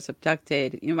maybe I was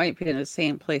abducted, you might be in the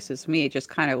same place as me, just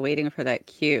kind of waiting for that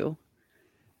cue,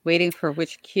 waiting for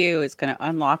which cue is going to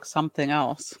unlock something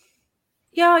else.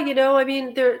 Yeah, I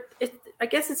mean, I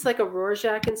guess it's like a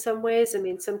Rorschach in some ways. I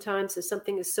mean, sometimes if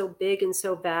something is so big and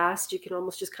so vast, you can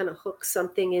almost just kind of hook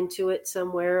something into it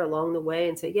somewhere along the way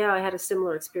and say, yeah, I had a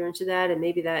similar experience to that. And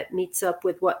maybe that meets up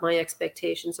with what my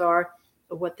expectations are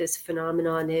of what this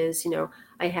phenomenon is.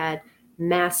 I had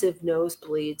massive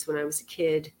nosebleeds when I was a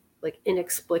kid, like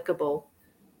inexplicable.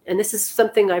 And this is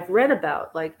something I've read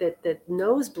about, like that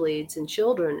nosebleeds in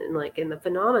children and the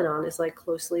phenomenon is like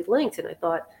closely linked. And I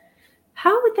thought,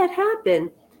 how would that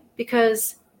happen?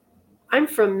 Because I'm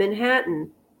from Manhattan,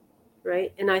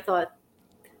 right? And I thought,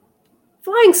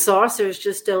 flying saucers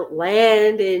just don't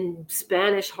land in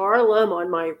Spanish Harlem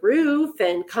on my roof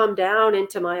and come down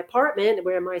into my apartment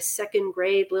where my second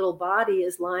grade little body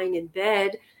is lying in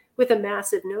bed with a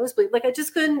massive nosebleed. Like, I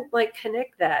just couldn't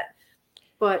connect that.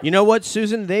 But you know what,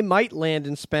 Susan? They might land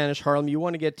in Spanish Harlem. You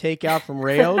want to get takeout from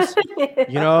Rayo's?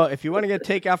 If you want to get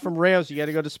takeout from Rayo's, you got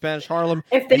to go to Spanish Harlem.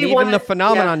 Even the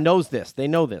phenomenon knows this. They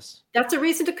know this. That's a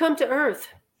reason to come to Earth.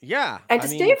 Yeah. And to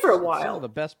stay for a while. It's some of the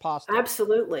best pasta.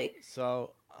 Absolutely.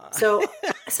 So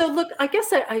look, I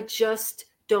guess I just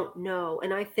don't know.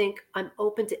 And I think I'm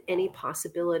open to any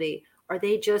possibility. Are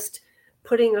they just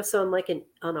putting us on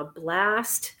on a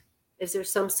blast? Is there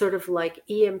some sort of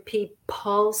EMP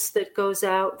pulse that goes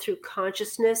out through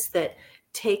consciousness that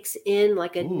takes in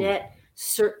like a net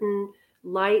certain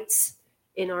lights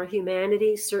in our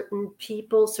humanity, certain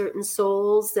people, certain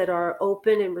souls that are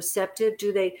open and receptive?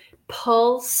 Do they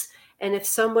pulse? And if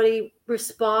somebody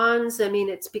responds, I mean,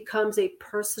 it becomes a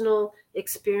personal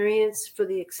experience for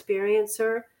the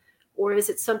experiencer? Or is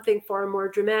it something far more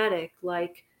dramatic,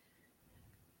 like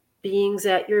beings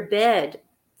at your bed,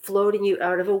 floating you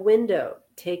out of a window,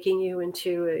 taking you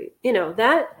into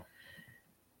that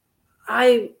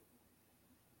I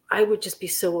would just be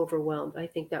so overwhelmed. I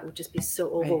think that would just be so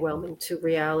overwhelming to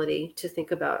reality to think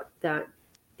about that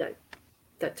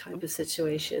type of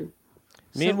situation.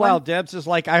 Meanwhile, Debs is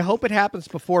like, I hope it happens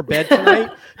before bed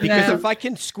tonight because if I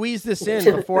can squeeze this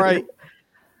in before I.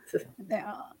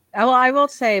 Well, I will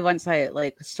say once I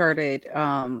started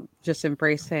just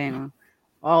embracing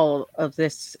all of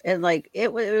this, and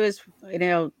it was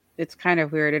it's kind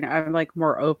of weird, and I'm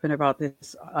more open about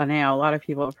this now. A lot of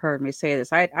people have heard me say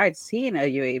this. I'd seen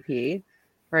a UAP,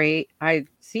 right? I'd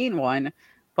seen one,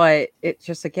 but it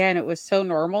just, again, it was so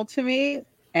normal to me.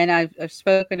 And I've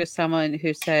spoken to someone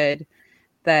who said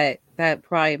that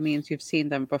probably means you've seen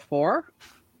them before.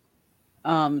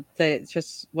 That it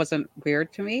just wasn't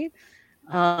weird to me.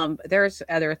 There's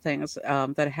other things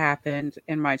that happened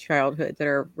in my childhood that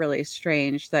are really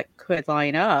strange that could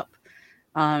line up.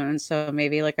 And so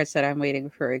maybe, like I said, I'm waiting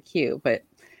for a cue. But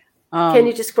can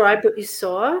you describe what you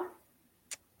saw?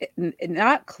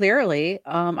 Not clearly.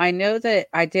 I know that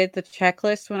I did the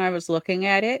checklist when I was looking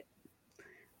at it.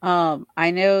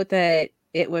 I know that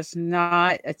it was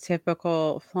not a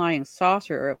typical flying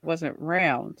saucer. It wasn't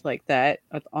round like that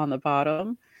on the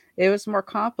bottom. It was more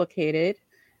complicated.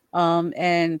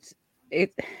 And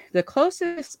the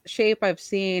closest shape I've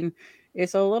seen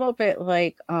is a little bit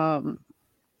like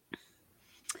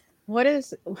what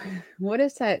is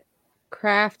that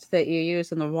craft that you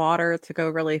use in the water to go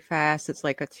really fast? It's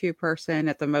like a 2-person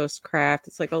at the most craft.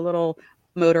 It's like a little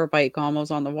motorbike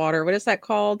almost on the water. What is that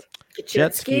called?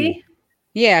 Jet ski.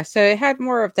 Yeah, so it had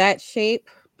more of that shape,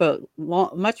 but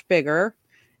much bigger,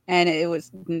 and it was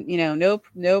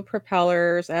no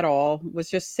propellers at all. It was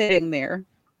just sitting there,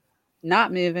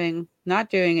 not moving, not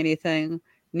doing anything,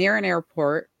 near an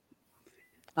airport.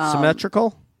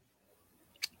 Symmetrical?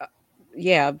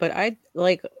 Yeah, but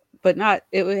but not.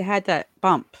 It had that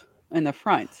bump in the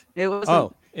front. It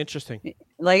was interesting.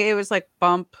 It was like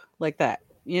bump like that.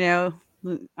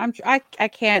 I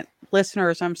can't,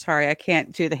 listeners, I'm sorry, I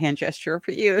can't do the hand gesture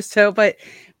for you. So, but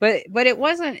it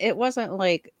wasn't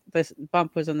like this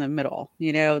bump was in the middle.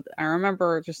 I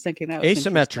remember just thinking that was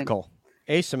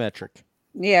asymmetric.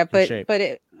 Yeah, but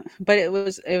it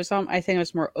was I think it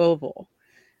was more oval.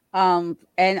 And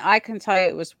I can tell you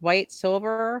it was white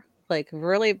silver, like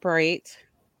really bright,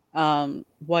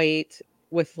 white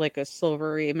with like a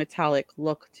silvery metallic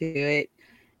look to it.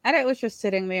 And it was just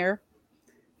sitting there.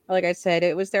 Like I said,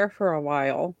 it was there for a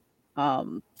while.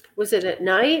 Was it at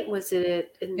night? Was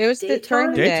it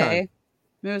during the day?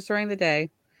 It was during the day.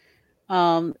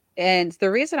 And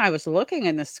the reason I was looking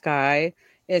in the sky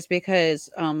is because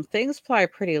things fly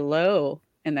pretty low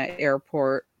in that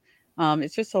airport.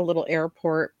 It's just a little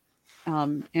airport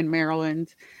in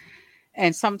Maryland.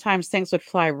 And sometimes things would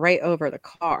fly right over the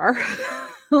car.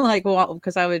 Like, well,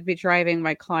 because I would be driving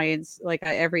my clients like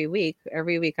every week.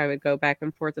 Every week I would go back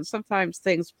and forth, and sometimes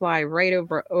things fly right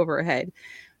overhead.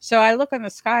 So I look in the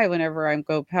sky whenever I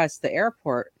go past the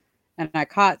airport, and I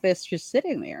caught this just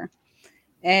sitting there.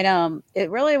 And it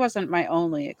really wasn't my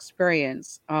only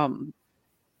experience.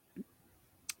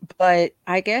 But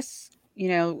I guess,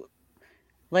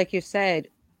 like you said,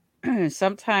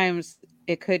 sometimes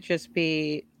it could just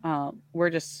be we're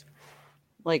just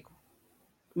like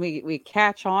we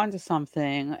catch on to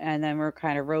something and then we're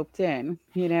kind of roped in.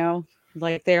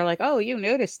 Like they're like, oh, you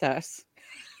noticed us.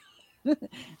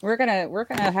 We're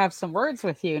gonna have some words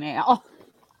with you now.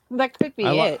 That could I be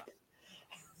li- it.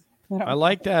 I I don't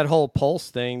like that whole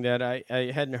pulse thing that I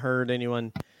hadn't heard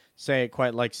anyone say it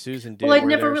quite like Susan did. Well, I'd where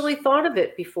never there's really thought of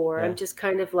it before. yeah I'm just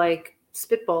kind of like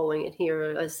spitballing it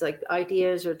here as like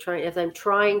ideas or as I'm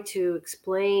trying to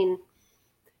explain,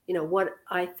 what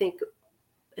I think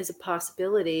is a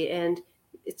possibility. And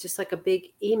it's just like a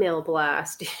big email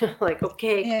blast, like,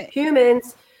 okay, yeah,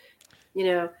 humans,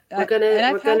 we're and gonna,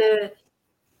 I've we're had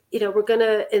gonna, we're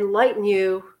gonna enlighten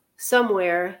you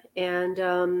somewhere. And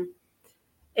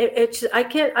it's I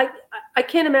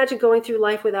can't imagine going through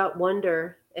life without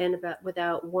wonder and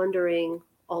without wondering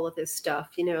all of this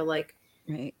stuff. Like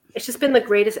right. it's just been the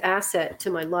greatest asset to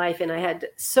my life, and I had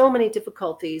so many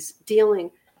difficulties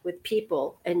dealing with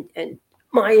people and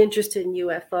my interest in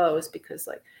UFOs because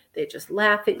like they just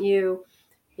laugh at you.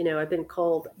 I've been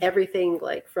called everything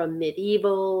like from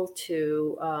medieval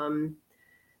to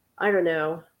I don't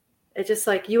know. It's just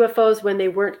like UFOs when they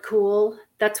weren't cool.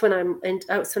 That's when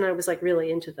I was like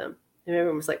really into them. And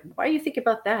everyone was like, "Why do you think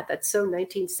about that? That's so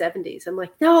 1970s." I'm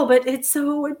like, "No, but it's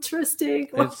so interesting.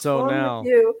 it's What's so wrong with now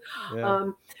you?"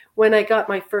 yeah When I got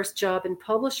my first job in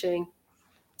publishing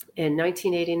in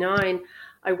 1989,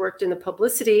 I worked in the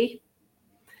publicity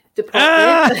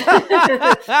department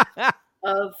ah!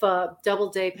 of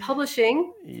Doubleday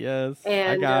Publishing, Yes, I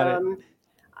and got it.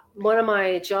 one of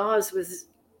my jobs was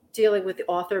dealing with the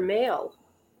author mail,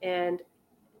 and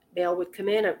mail would come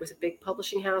in. It was a big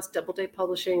publishing house, Doubleday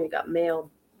Publishing. We got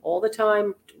mail all the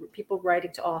time, people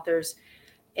writing to authors.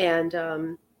 And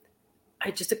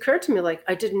it just occurred to me, like,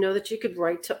 I didn't know that you could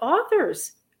write to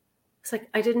authors. It's like,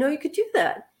 I didn't know you could do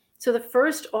that. So the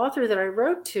first author that I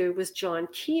wrote to was John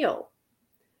Keel,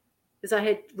 because I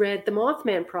had read the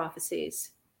Mothman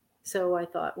prophecies. So I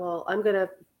thought, well,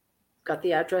 got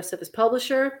the address of his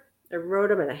publisher. I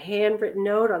wrote him in a handwritten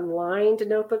note on lined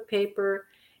notebook paper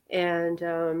and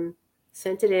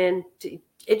sent it in.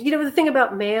 The thing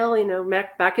about mail,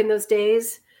 back in those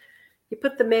days, you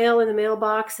put the mail in the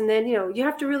mailbox and then, you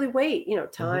have to really wait.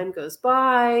 Time goes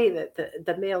by,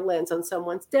 the mail lands on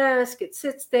someone's desk, it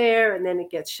sits there, and then it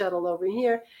gets shuttled over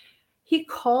here. He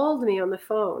called me on the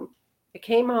phone. I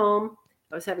came home.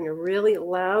 I was having a really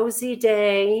lousy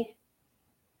day.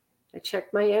 I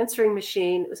checked my answering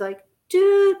machine. It was like,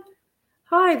 dude,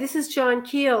 hi, this is John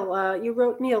Keel. You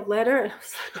wrote me a letter. And I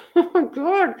was like, oh my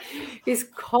God, he's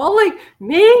calling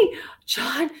me.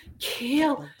 John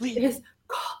Keel is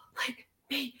calling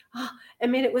me. I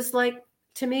mean, it was like,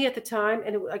 to me at the time,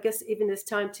 and I guess even this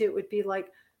time too, it would be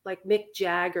like Mick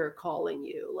Jagger calling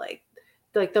you, like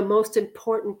the most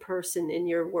important person in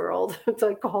your world. It's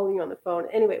like calling you on the phone.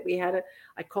 Anyway,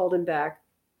 I called him back.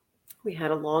 We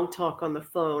had a long talk on the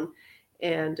phone,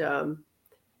 and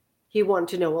he wanted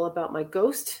to know all about my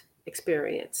ghost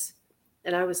experience.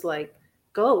 And I was like,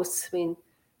 ghosts? I mean,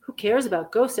 who cares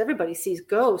about ghosts? Everybody sees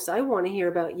ghosts. I want to hear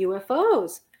about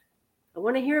UFOs. I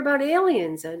want to hear about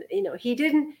aliens. And, he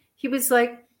didn't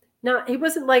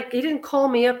call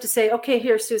me up to say, okay,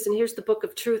 here, Susan, here's the book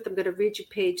of truth. I'm going to read you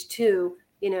page 2,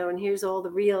 and here's all the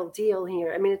real deal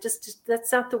here. I mean,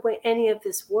 that's not the way any of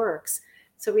this works.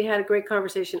 So we had a great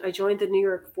conversation. I joined the New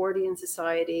York Fortean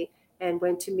Society and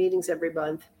went to meetings every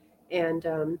month.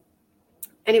 And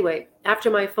anyway, after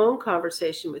my phone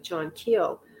conversation with John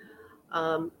Keel,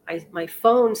 my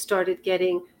phone started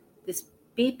getting this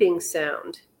beeping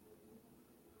sound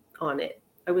on it.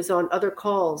 I was on other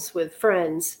calls with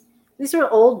friends. These are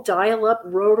old dial-up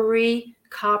rotary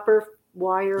copper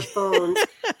wire phones.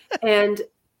 And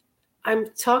I'm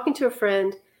talking to a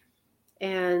friend,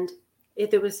 and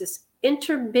there was this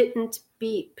intermittent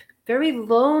beep, very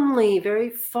lonely, very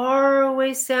far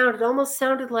away sound. It almost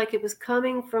sounded like it was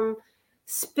coming from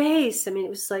space. I mean, it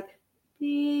was like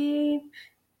beep,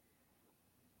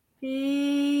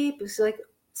 beep. It was like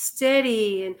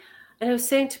steady. And I was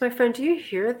saying to my friend, do you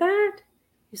hear that?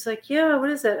 He's like, yeah, what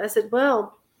is that? I said,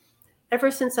 well,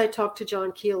 ever since I talked to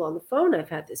John Keel on the phone, I've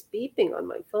had this beeping on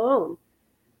my phone.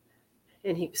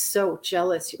 And he was so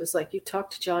jealous. He was like, "You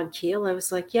talked to John Keel?" I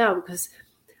was like, "Yeah," because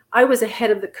I was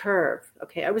ahead of the curve.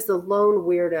 Okay. I was the lone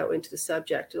weirdo into the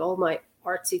subject. And all my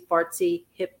artsy fartsy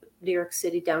hip New York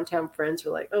City downtown friends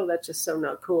were like, "Oh, that's just so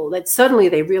not cool." Then suddenly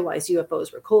they realized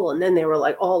UFOs were cool. And then they were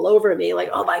like all over me, like,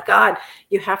 "Oh my God,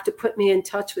 you have to put me in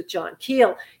touch with John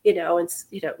Keel," and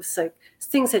it was like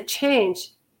things had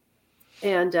changed.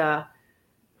 And I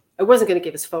wasn't going to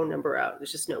give his phone number out.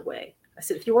 There's just no way. I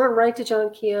said, "If you want to write to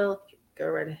John Keel, go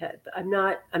right ahead. But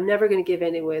I'm never going to give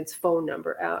anyone's phone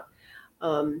number out."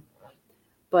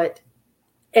 But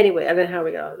anyway, I don't know how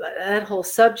we got that whole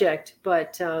subject,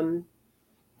 but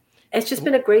it's just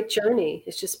been a great journey.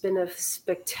 It's just been a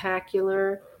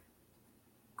spectacular,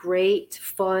 great,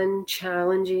 fun,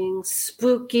 challenging,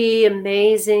 spooky,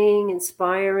 amazing,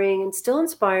 inspiring, and still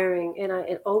inspiring. And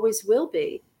it always will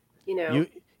be,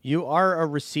 You are a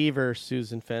receiver,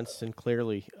 Susan Fenston,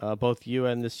 clearly. Both you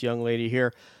and this young lady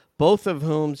here, both of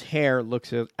whom's hair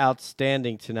looks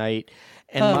outstanding tonight.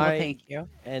 And thank you.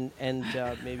 And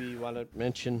maybe you want to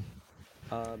mention.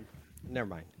 Never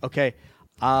mind. Okay.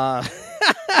 I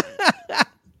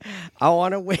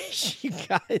want to wish you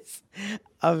guys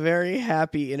a very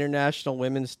happy International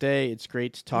Women's Day. It's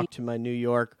great to talk to my New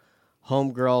York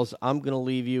homegirls. I'm going to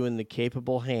leave you in the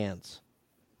capable hands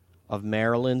of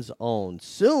Maryland's own,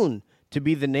 soon to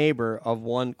be the neighbor of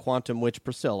one quantum witch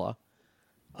Priscilla,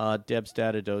 Deb's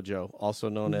Data Dojo, also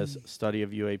known as Study of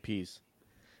UAPs.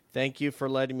 Thank you for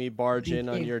letting me barge in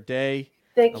on your day.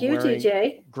 Thank you,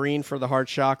 DJ. Green for the heart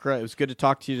chakra. It was good to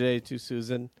talk to you today, too,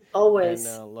 Susan. Always.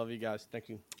 And love you guys. Thank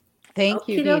you. Thank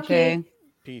you, DJ.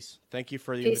 Peace. Thank you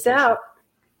for the Peace invitation. out.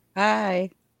 Bye.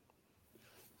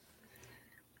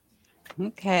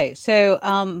 Okay, so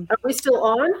are we still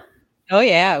on? Oh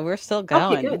yeah, we're still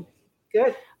going. Okay,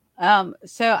 good.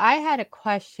 So I had a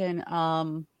question.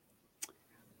 But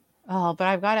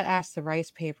I've got to ask the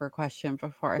rice paper question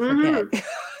before I forget.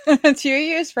 Do you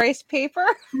use rice paper?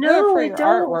 No, for I your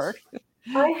don't. artwork?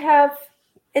 I have.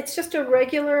 It's just a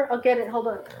regular. I'll get it. Hold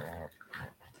on.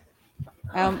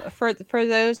 For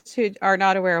those who are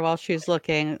not aware, while she's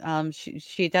looking,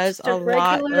 she does a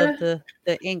lot of the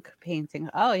ink painting.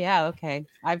 Oh yeah, okay.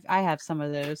 I have some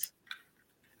of those.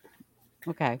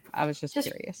 Okay, I was just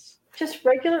curious. Just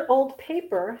regular old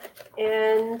paper,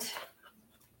 and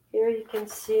here you can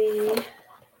see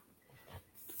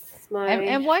my.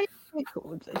 And why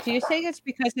do you think it's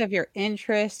because of your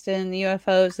interest in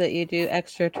UFOs that you do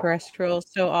extraterrestrials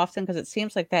so often? Because it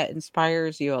seems like that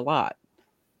inspires you a lot.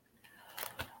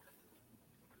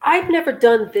 I've never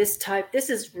done this type. This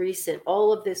is recent.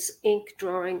 All of this ink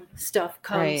drawing stuff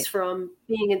comes from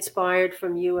being inspired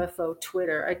from UFO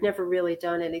Twitter. I'd never really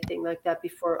done anything like that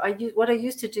before. What I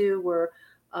used to do were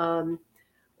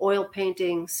oil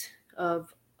paintings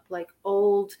of like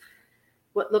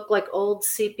what looked like old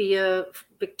sepia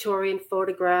Victorian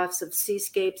photographs of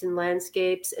seascapes and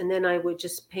landscapes, and then I would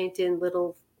just paint in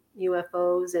little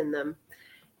UFOs in them.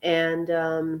 And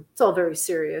it's all very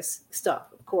serious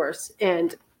stuff, of course,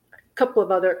 and couple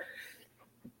of other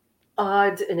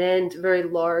odd and end very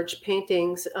large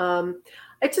paintings.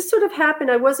 It just sort of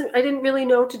happened. I didn't really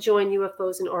know to join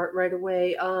UFOs in art right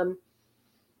away.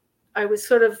 I was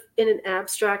sort of in an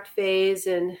abstract phase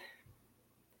and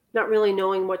not really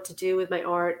knowing what to do with my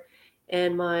art.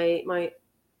 And my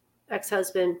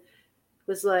ex-husband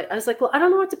was like, I was like, "Well, I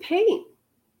don't know what to paint."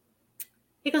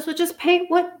 He goes, "Well, just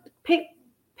paint what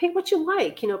you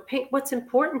like, paint what's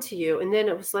important to you." And then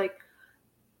it was like,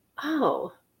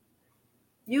 oh,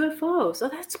 UFOs. Oh,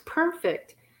 that's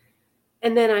perfect.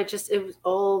 And then it was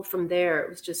all from there. It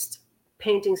was just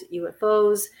paintings of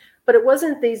UFOs. But it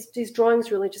wasn't these drawings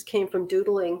really just came from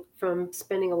doodling, from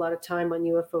spending a lot of time on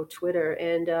UFO Twitter.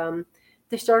 And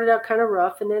they started out kind of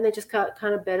rough, and then they just got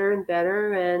kind of better and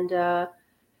better. And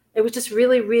it was just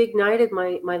really reignited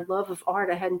my love of art.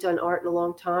 I hadn't done art in a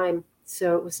long time.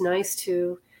 So it was nice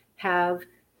to have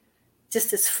just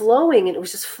this flowing, and it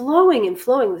was just flowing and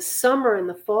flowing the summer and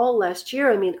the fall last year.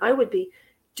 I mean, I would be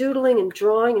doodling and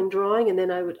drawing, and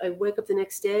then I'd wake up the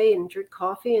next day and drink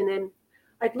coffee, and then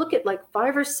I'd look at like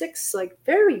 5 or 6 like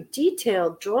very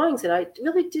detailed drawings that I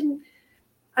really didn't.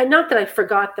 Not that I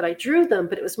forgot that I drew them,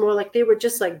 but it was more like they were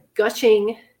just like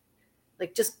gushing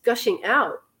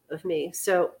out of me.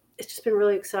 So it's just been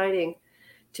really exciting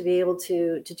to be able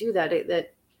to do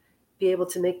that be able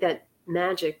to make that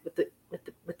magic with the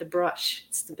brush.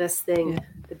 It's the best thing.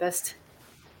 The best.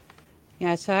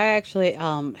 Yeah, so I actually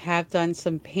have done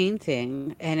some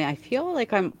painting, and I feel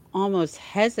like I'm almost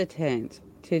hesitant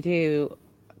to do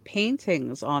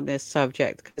paintings on this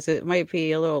subject because it might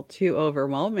be a little too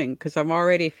overwhelming, because I'm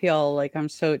already feel like I'm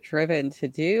so driven to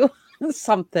do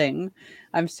something.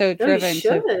 I'm so No, you driven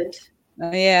to. should.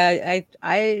 Yeah,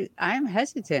 I'm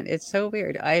hesitant. It's so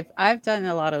weird. I've done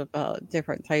a lot of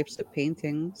different types of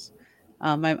paintings.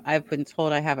 I've been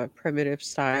told I have a primitive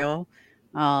style,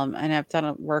 and I've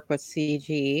done work with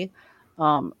CG.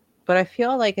 Um, but I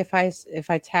feel like if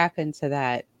I tap into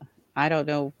that, I don't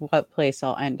know what place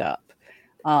I'll end up.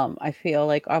 I feel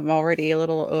like I'm already a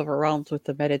little overwhelmed with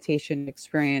the meditation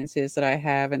experiences that I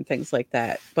have and things like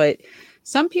that. But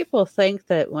some people think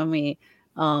that when we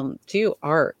do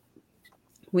art,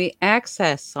 we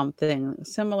access something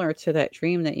similar to that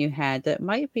dream that you had that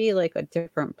might be like a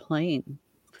different plane.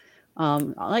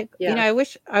 Like, Yeah. I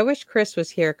wish Chris was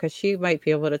here because she might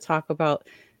be able to talk about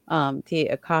the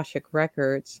Akashic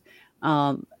records,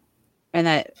 um, and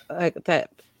that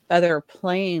other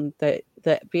plane that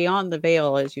beyond the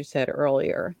veil, as you said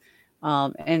earlier.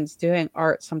 And doing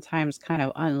art sometimes kind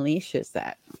of unleashes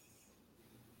that.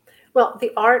 Well,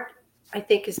 the art, I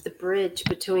think, is the bridge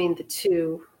between the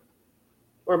two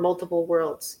or multiple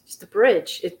worlds. It's the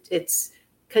bridge. It's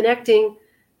connecting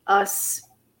us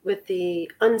with the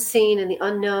unseen and the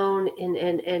unknown,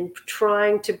 and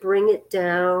trying to bring it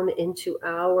down into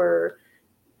our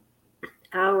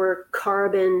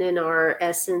carbon and our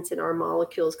essence and our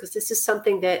molecules, because this is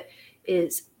something that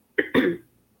is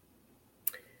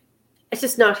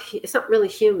it's not really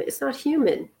human. It's not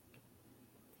human.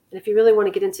 And if you really want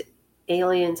to get into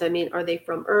aliens, I mean, are they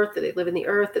from Earth? Do they live in the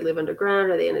Earth? Do they live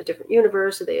underground? Are they in a different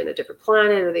universe? Are they in a different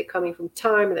planet? Are they coming from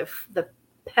time? Are they the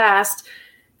past,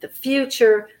 the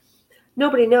future?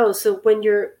 Nobody knows. So when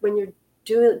you're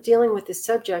dealing with this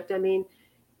subject, I mean,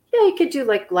 yeah, you could do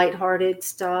like lighthearted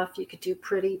stuff. You could do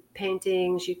pretty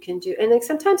paintings. You can do, and like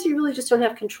sometimes you really just don't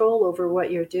have control over what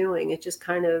you're doing. It just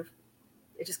kind of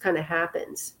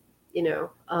happens, you know.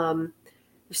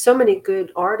 There's so many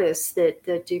good artists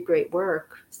that do great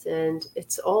work, and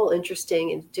it's all interesting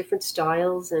in different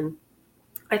styles. And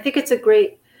I think it's a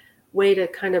great way to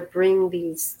kind of bring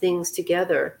these things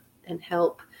together and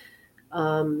help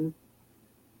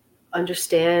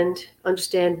understand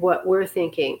what we're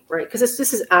thinking, right? Because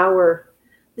this is our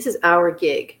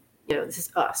gig, you know. This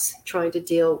is us trying to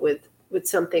deal with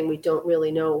something we don't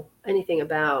really know anything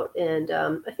about, and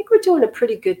I think we're doing a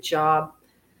pretty good job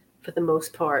for the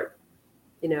most part,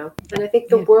 you know. And I think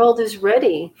the Yeah. world is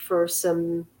ready for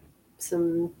some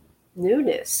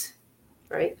newness,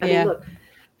 right? I mean, Yeah. look,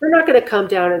 they're not going to come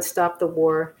down and stop the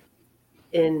war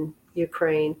in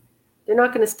Ukraine. They're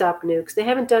not going to stop nukes. They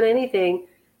haven't done anything.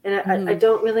 And I Mhm.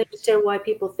 don't really understand why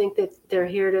people think that they're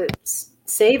here to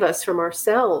save us from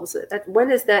ourselves. When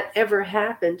has that ever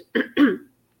happened?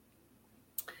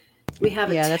 We have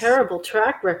a Yeah, that's terrible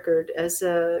track record as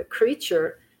a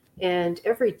creature. And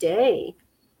every day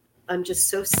I'm just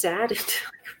so sad at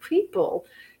people,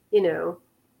 you know.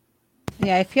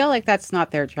 yeah, I feel like that's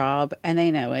not their job and they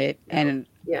know it. No. And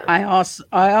Yeah. I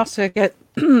also get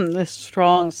this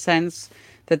strong sense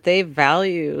that they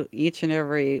value each and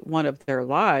every one of their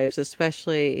lives,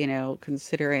 especially,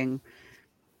 considering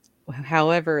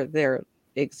however they're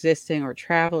existing or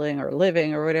traveling or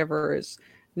living or whatever is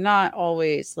not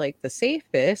always like the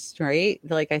safest, right?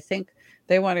 Like I think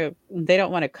they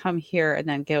don't want to come here and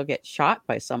then go get shot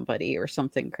by somebody or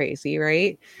something crazy,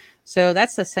 right? So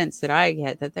that's the sense that I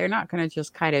get, that they're not going to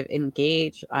just kind of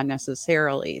engage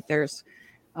unnecessarily. It's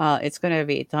going to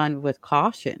be done with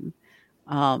caution.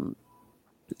 Um,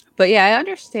 but yeah, I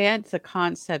understand the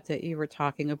concept that you were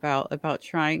talking about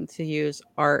trying to use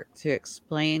art to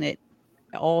explain it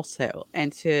also,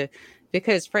 and to,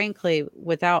 because frankly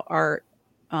without art,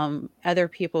 other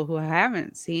people who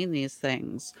haven't seen these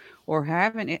things or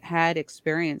haven't had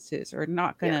experiences are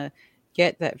not going Yeah. to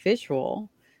get that visual.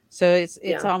 So it's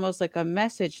Yeah. almost like a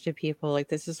message to people, like,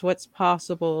 this is what's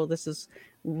possible, this is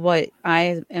what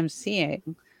I am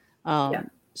seeing. Yeah.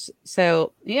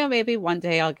 So maybe one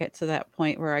day I'll get to that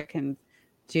point where I can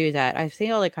do that. I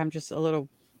feel like I'm just a little,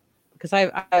 because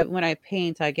I when I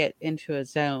paint, I get into a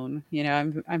zone.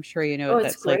 I'm sure you know Oh, what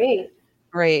it's that's like. great.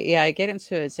 Right? Yeah, I get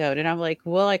into a zone, and I'm like,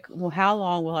 how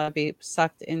long will I be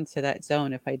sucked into that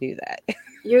zone if I do that?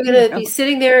 You're you going to be know?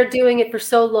 sitting there doing it for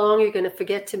so long, you're going to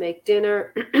forget to make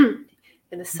dinner, and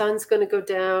the sun's going to go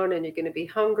down, and you're going to be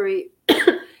hungry,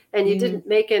 and you Hmm. didn't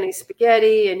make any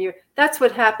spaghetti, and that's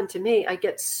what happened to me. I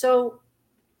get so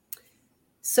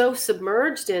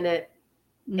submerged in it,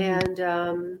 Hmm.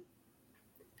 and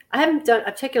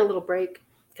I've taken a little break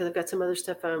because I've got some other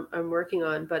stuff I'm working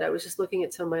on, but I was just looking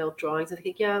at some of my old drawings and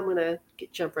thinking, yeah, I'm going to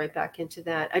jump right back into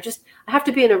that. I have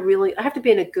to be in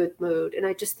a good mood. And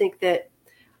I just think that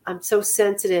I'm so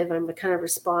sensitive. I'm kind of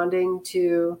responding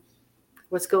to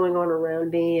what's going on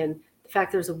around me, and the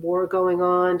fact there's a war going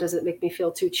on, does it make me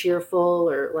feel too cheerful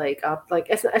or like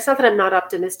it's not that I'm not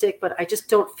optimistic, but I just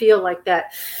don't feel like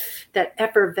that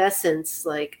effervescence,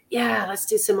 like, yeah, let's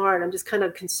do some art. I'm just kind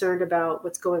of concerned about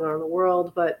what's going on in the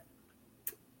world, but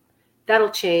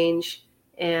that'll change.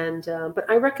 And but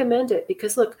I recommend it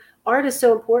because, look, art is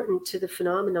so important to the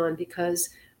phenomenon, because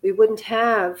we wouldn't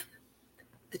have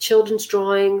the children's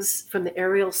drawings from the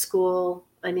Ariel School.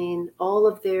 I mean, all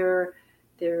of their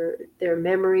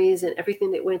memories and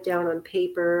everything that went down on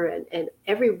paper, and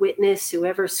every witness who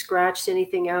ever scratched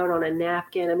anything out on a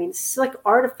napkin. I mean, it's like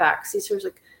artifacts. These are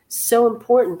like so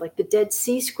important, like the Dead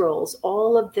Sea Scrolls,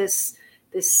 all of this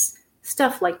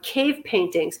stuff, like cave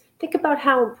paintings. Think about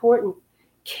how important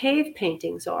cave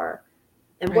paintings are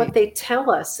and what they tell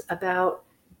us about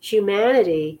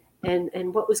humanity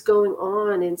and what was going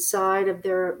on inside of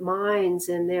their minds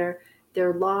and their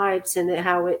lives, and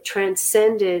how it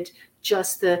transcended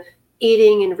just the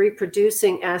eating and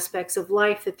reproducing aspects of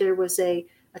life, that there was a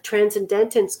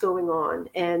transcendentance going on.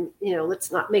 And,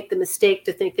 let's not make the mistake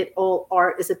to think that all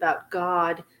art is about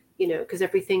God, because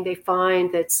everything they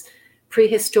find that's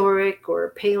prehistoric or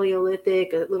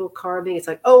Paleolithic, a little carving, it's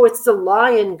like, oh, it's the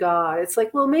lion god. It's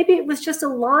like, well, maybe it was just a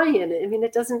lion. I mean,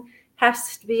 it doesn't have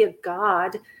to be a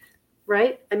god,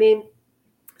 right? I mean,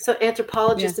 so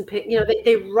anthropologists and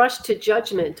they rush to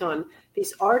judgment on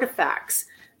these artifacts.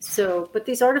 So, but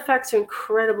these artifacts are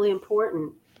incredibly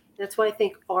important. That's why I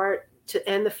think art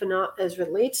as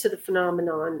relates to the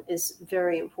phenomenon is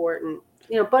very important.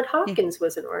 Bud Hopkins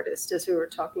was an artist, as we were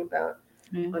talking about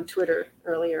on Twitter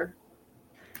earlier.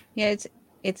 Yeah,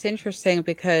 it's interesting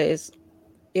because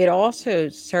it also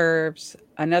serves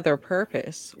another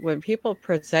purpose. When people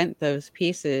present those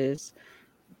pieces,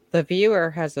 the viewer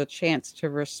has a chance to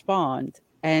respond,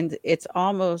 and it's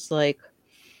almost like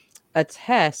a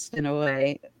test in a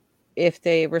way, if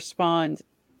they respond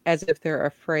as if they're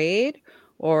afraid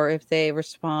or if they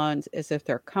respond as if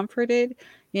they're comforted.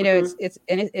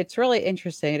 It's really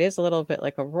interesting. It is a little bit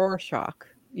like a Rorschach,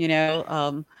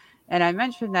 and I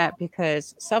mentioned that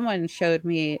because someone showed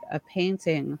me a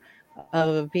painting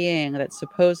of a being that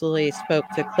supposedly spoke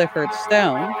to Clifford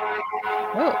Stone.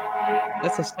 Oh,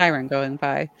 that's a siren going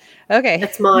by. Okay.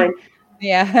 That's mine.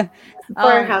 Yeah.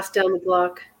 Firehouse down the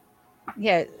block.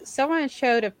 Yeah, someone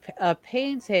showed a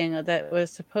painting that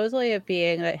was supposedly a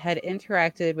being that had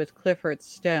interacted with Clifford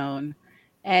Stone.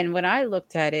 And when I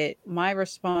looked at it, my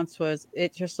response was,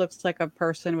 it just looks like a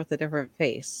person with a different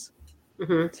face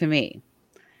to me.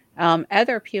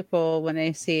 Other people, when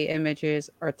they see images,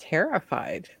 are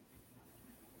terrified.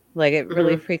 Like, it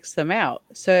really freaks them out.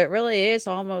 So it really is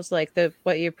almost like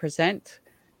what you present.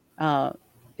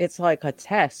 It's like a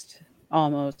test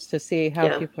almost to see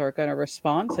how people are going to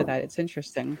respond to that. It's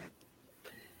interesting.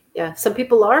 Yeah, some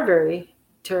people are very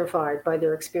terrified by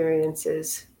their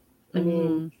experiences. I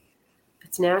mean,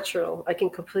 it's natural. I can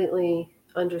completely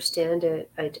understand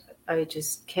it. I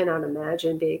just cannot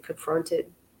imagine being confronted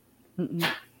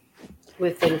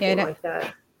with anything like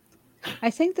that. I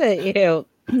think that,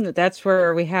 that's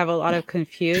where we have a lot of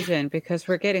confusion, because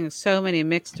we're getting so many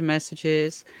mixed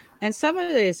messages. And some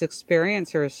of these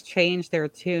experiencers change their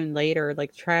tune later,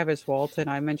 like Travis Walton.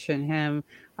 I mentioned him.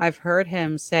 I've heard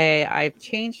him say, I've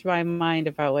changed my mind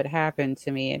about what happened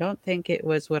to me. I don't think it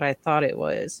was what I thought it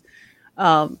was.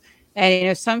 And,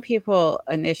 some people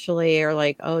initially are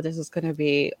like, oh, this is going to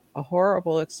be a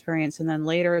horrible experience. And then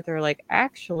later they're like,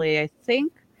 actually, I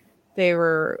think they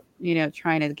were,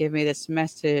 trying to give me this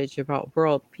message about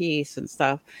world peace and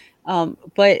stuff.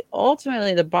 But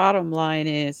ultimately, the bottom line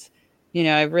is,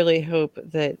 I really hope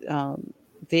that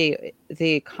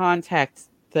the contact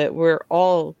that we're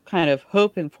all kind of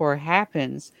hoping for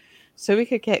happens, so we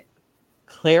could get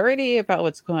clarity about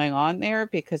what's going on there,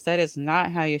 because that is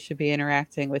not how you should be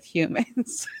interacting with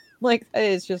humans. Like, that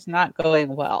is just not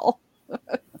going well.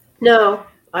 No,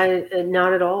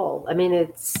 not at all. I mean,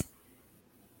 it's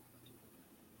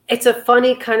a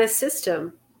funny kind of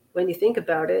system when you think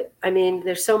about it. I mean,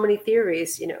 there's so many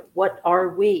theories. What are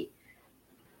we?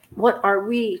 What are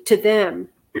we to them?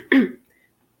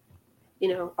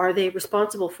 Are they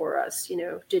responsible for us?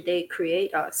 Did they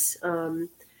create us?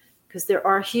 Because there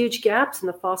are huge gaps in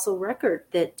the fossil record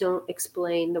that don't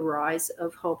explain the rise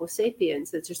of Homo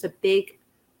sapiens. It's just a big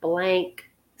blank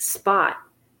spot.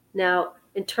 Now,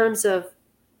 in terms of,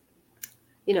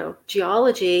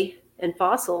 geology and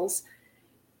fossils,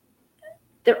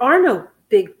 there are no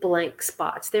big blank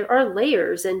spots. There are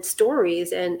layers and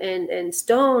stories and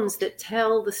stones that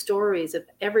tell the stories of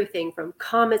everything from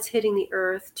comets hitting the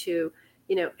earth to,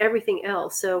 everything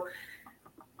else. So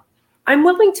I'm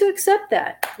willing to accept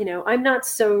that. I'm not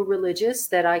so religious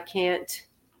that I can't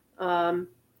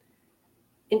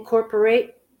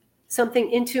incorporate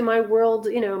something into my world,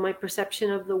 my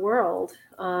perception of the world.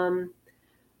 I'm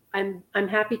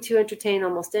happy to entertain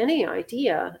almost any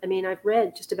idea. I mean, I've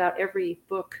read just about every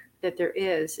book that there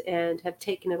is and have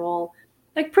taken it all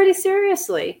like pretty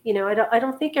seriously. I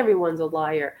don't think everyone's a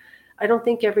liar. I don't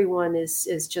think everyone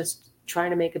is just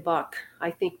trying to make a buck.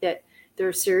 I think that there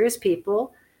are serious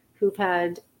people who've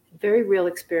had very real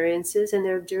experiences and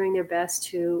they're doing their best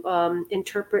to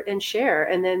interpret and share.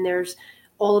 And then there's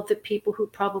all of the people who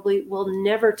probably will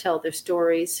never tell their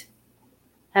stories,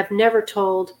 have never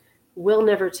told, will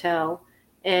never tell,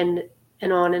 and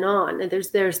on and on. And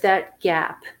there's that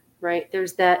gap, right?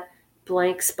 There's that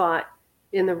blank spot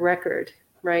in the record,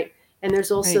 right? And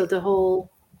there's also the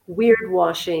whole weird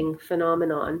washing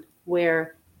phenomenon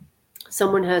where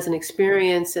someone has an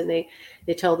experience and they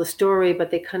tell the story, but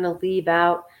they kind of leave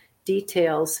out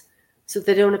details so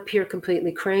they don't appear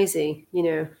completely crazy.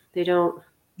 They don't.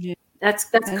 Yeah. That's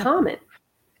common.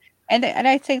 And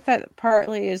I think that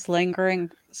partly is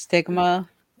lingering stigma.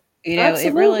 Absolutely.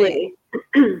 It really,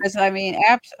 because I mean,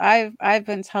 I've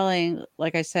been telling,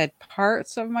 like I said,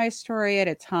 parts of my story at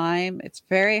a time. It's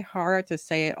very hard to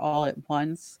say it all at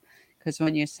once, because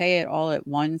when you say it all at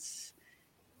once,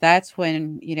 that's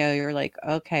when you're like,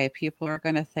 okay, people are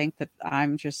going to think that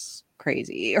I'm just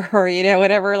crazy, or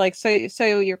whatever. Like, so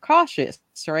you're cautious,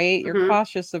 right? You're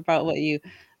cautious about what you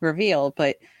reveal,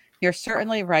 but you're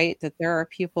certainly right that there are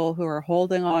people who are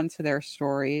holding on to their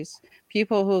stories,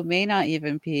 people who may not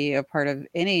even be a part of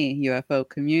any UFO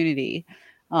community.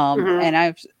 And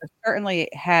I've certainly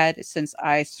had, since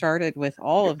I started with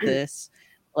all of this,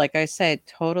 like I said,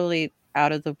 totally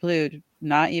out of the blue,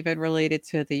 not even related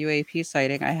to the UAP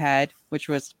sighting I had, which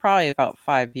was probably about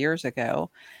 5 years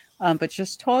ago. But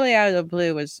just totally out of the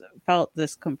blue felt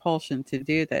this compulsion to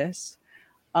do this.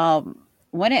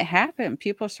 When it happened,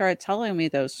 people started telling me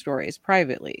those stories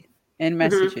privately in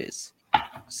messages.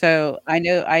 So I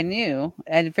knew,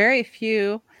 and very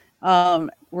few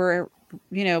were,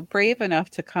 brave enough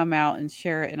to come out and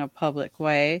share it in a public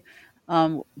way.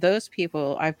 Those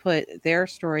people, I put their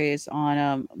stories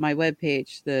on my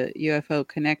webpage, the UFO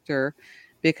Connector,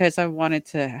 because I wanted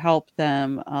to help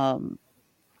them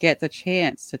get the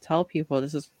chance to tell people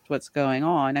this is what's going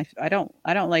on. I don't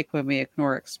like when we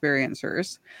ignore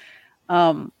experiencers.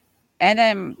 And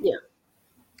then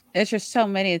there's just so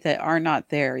many that are not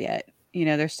there yet.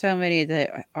 There's so many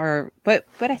that are, but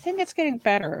I think it's getting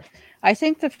better. I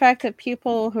think the fact that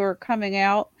people who are coming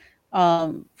out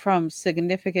from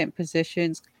significant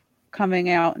positions, coming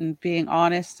out and being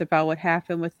honest about what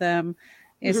happened with them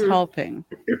is helping.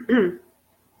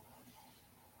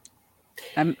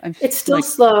 It's still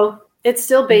slow. It's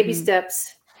still baby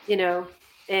steps,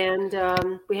 and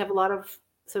we have a lot of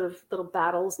sort of little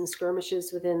battles and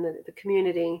skirmishes within the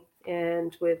community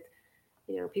and with,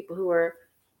 people who are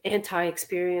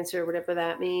anti-experiencer, whatever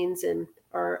that means, and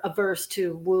are averse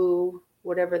to woo,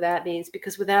 whatever that means,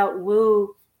 because without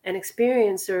woo and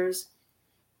experiencers,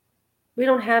 we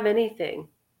don't have anything,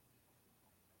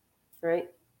 right?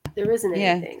 There isn't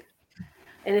anything.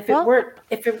 And if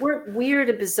it weren't weird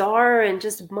and bizarre and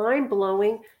just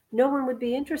mind-blowing, no one would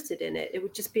be interested in it. It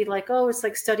would just be like, oh, it's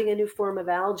like studying a new form of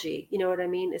algae. You know what I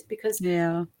mean? It's because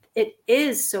it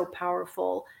is so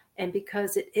powerful, and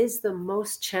because it is the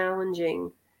most challenging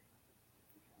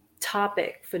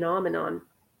phenomenon.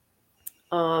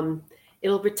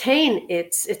 It'll retain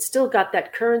it's still got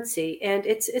that currency, and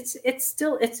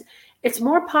it's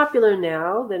more popular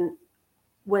now than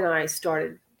when I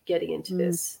started getting into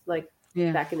this,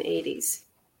 back in the 80s,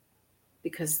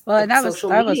 because of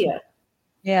social media.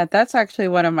 That's actually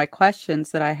one of my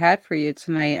questions that I had for you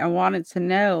tonight. I wanted to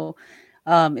know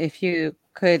if you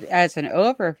could, as an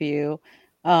overview,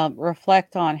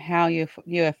 reflect on how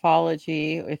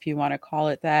ufology, if you want to call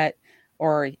it that,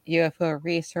 or UFO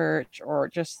research, or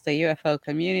just the UFO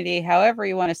community, however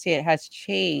you want to see it, has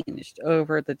changed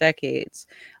over the decades.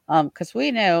 Because we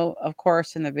know, of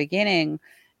course, in the beginning,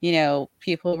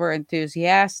 people were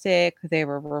enthusiastic, they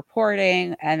were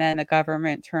reporting, and then the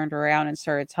government turned around and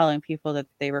started telling people that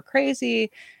they were crazy.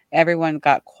 Everyone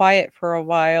got quiet for a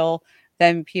while.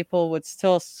 Then people would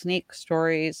still sneak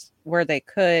stories where they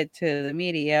could to the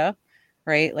media,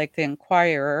 right? Like the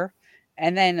Inquirer.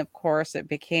 And then, of course, it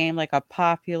became like a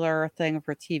popular thing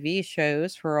for TV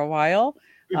shows for a while.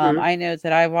 I know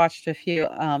that I watched a few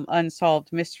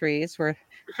unsolved mysteries where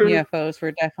UFOs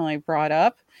were definitely brought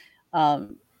up.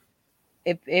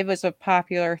 It was a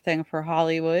popular thing for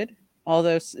Hollywood,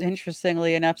 although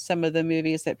interestingly enough, some of the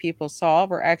movies that people saw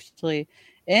were actually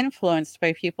influenced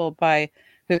by people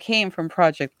who came from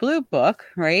Project Blue Book,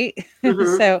 right?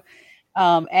 So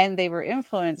And they were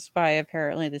influenced by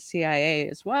apparently the CIA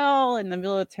as well, and the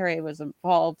military was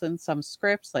involved in some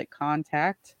scripts like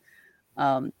Contact.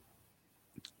 Um,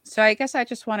 so I guess I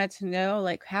just wanted to know,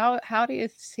 like, how do you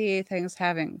see things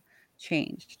having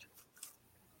changed?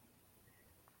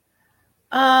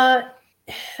 Uh,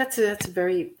 that's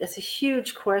a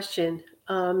huge question.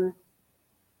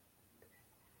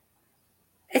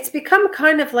 It's become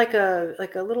kind of like a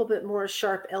little bit more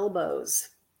sharp elbows.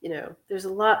 There's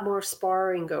a lot more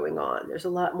sparring going on. There's a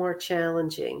lot more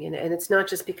challenging, and it's not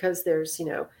just because there's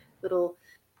little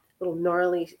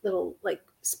gnarly little like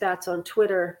spats on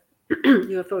Twitter,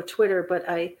 UFO Twitter, but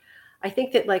I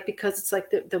think that like because it's like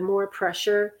the more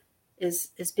pressure is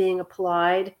being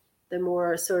applied, the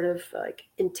more sort of like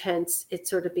intense it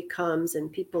sort of becomes,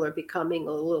 and people are becoming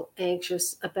a little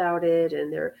anxious about it,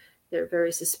 and they're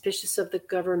very suspicious of the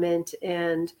government,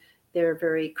 and they're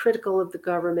very critical of the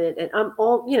government. And I'm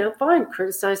all, fine,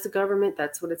 criticize the government.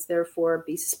 That's what it's there for.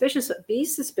 Be suspicious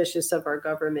of our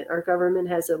government. Our government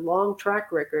has a long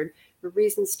track record for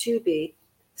reasons to be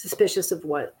suspicious of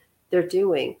what they're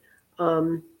doing.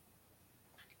 I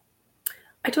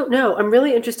don't know. I'm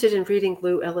really interested in reading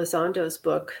Lou Elizondo's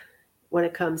book when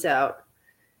it comes out,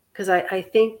 because I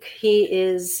think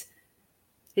he's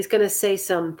going to say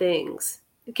some things.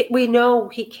 We know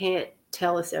he can't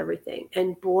tell us everything.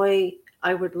 And boy,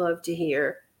 I would love to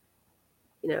hear,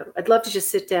 I'd love to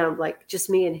just sit down, like just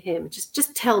me and him,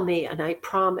 just tell me. And I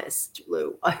promised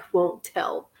Lou, I won't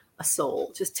tell a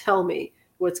soul. Just tell me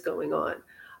what's going on.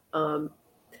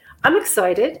 I'm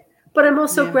excited, but I'm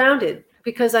also grounded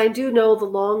because I do know the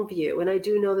long view. And I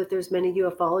do know that there's many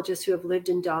ufologists who have lived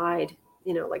and died,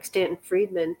 like Stanton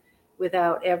Friedman,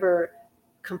 without ever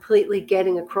completely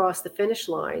getting across the finish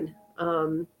line.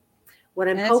 What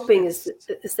I'm hoping is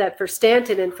that for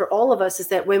Stanton and for all of us is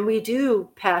that when we do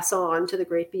pass on to the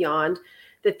great beyond,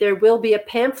 that there will be a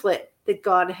pamphlet that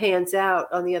God hands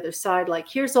out on the other side. Like,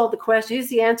 here's all the questions, here's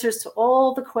the answers to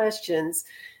all the questions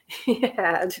he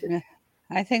had.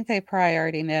 I think they probably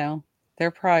already know.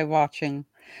 They're probably watching.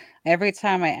 Every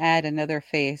time I add another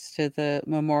face to the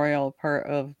memorial part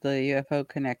of the UFO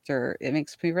connector, it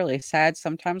makes me really sad.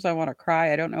 Sometimes I want to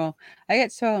cry. I don't know. I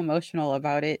get so emotional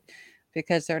about it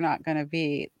because they're not going to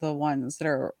be the ones that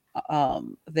are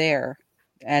there,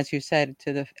 as you said,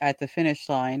 at the finish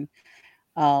line.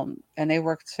 And they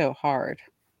worked so hard.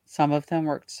 Some of them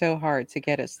worked so hard to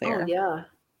get us Oh, there. yeah.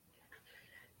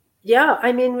 Yeah.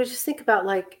 I mean, we just think about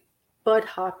like Bud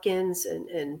Hopkins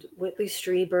and Whitley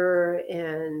Strieber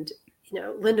and,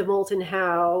 Linda Moulton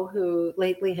Howe, who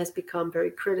lately has become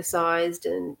very criticized,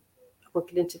 and I won't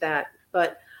get into that.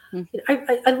 But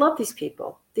I love these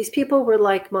people. These people were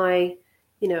like my,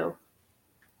 my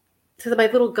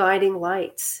little guiding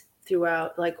lights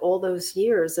throughout like all those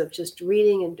years of just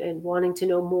reading and wanting to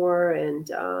know more. And,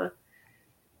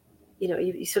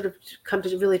 you sort of come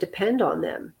to really depend on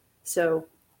them. So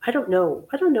I don't know.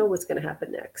 I don't know what's going to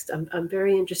happen next. I'm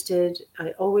very interested. I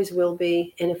always will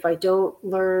be. And if I don't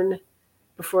learn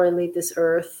before I leave this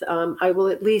earth, I will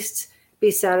at least be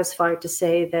satisfied to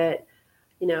say that,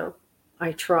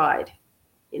 I tried,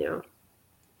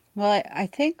 Well, I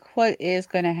think what is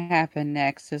going to happen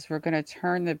next is we're going to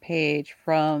turn the page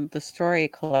from the story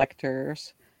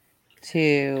collectors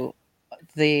to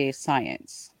the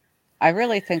science. I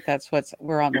really think that's what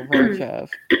we're on the verge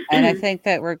of, and I think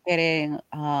that we're getting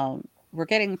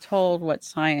told what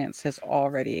science has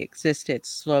already existed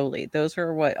slowly. Those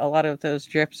are what a lot of those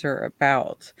drips are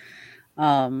about.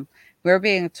 Um, we're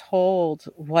being told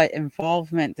what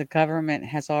involvement the government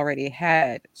has already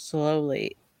had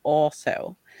slowly,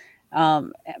 also.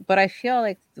 But I feel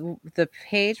like the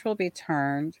page will be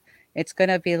turned. It's going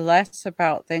to be less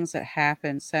about things that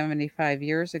happened 75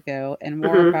 years ago and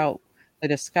more Mm-hmm. about the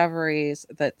discoveries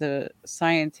that the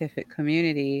scientific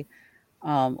community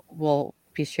will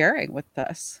be sharing with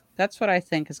us. That's what I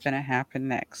think is going to happen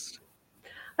next.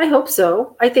 I hope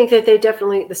so. I think that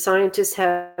the scientists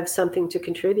have something to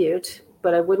contribute,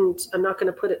 but I'm not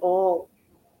going to put it all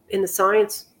in the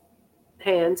science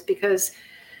hands, because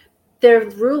their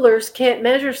rulers can't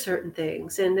measure certain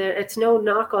things, and it's no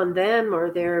knock on them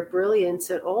or their brilliance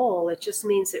at all. It just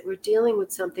means that we're dealing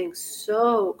with something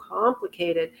so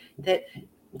complicated that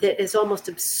is almost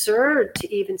absurd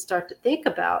to even start to think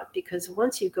about, because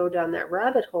once you go down that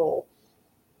rabbit hole,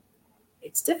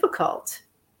 it's difficult.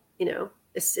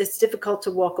 It's difficult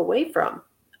to walk away from.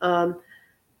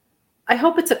 I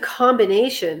hope it's a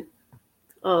combination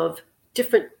of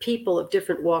different people of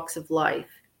different walks of life,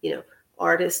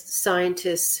 artists,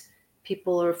 scientists,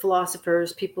 people or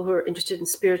philosophers, people who are interested in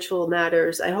spiritual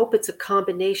matters. I hope it's a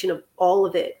combination of all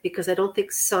of it, because I don't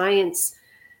think science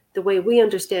the way we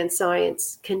understand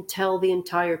science can tell the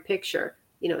entire picture.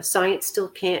 Science still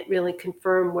can't really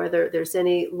confirm whether there's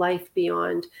any life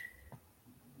beyond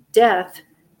death,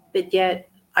 but yet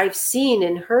I've seen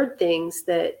and heard things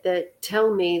that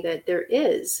tell me that there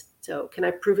is. So can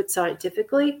I prove it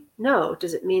scientifically? No.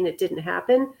 Does it mean it didn't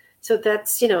happen? So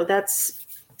that's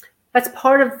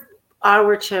part of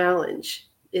our challenge,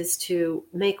 is to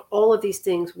make all of these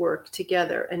things work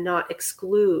together and not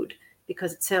exclude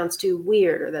because it sounds too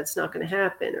weird, or that's not going to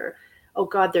happen, or, oh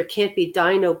God, there can't be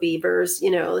dino beavers.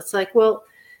 It's like, well,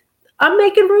 I'm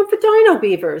making room for dino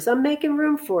beavers. I'm making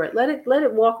room for it. Let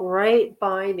it walk right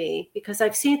by me, because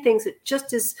I've seen things that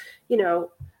just as,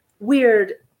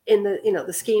 weird in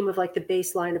the scheme of like the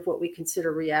baseline of what we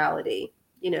consider reality.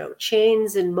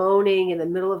 Chains and moaning in the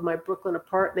middle of my Brooklyn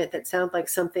apartment that sound like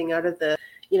something out of the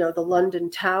London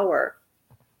Tower.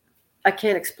 I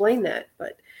can't explain that,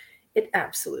 but it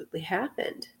absolutely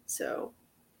happened. So,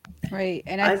 Right.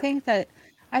 And I think that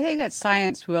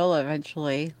science will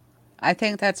eventually. I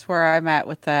think that's where I'm at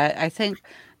with that. I think,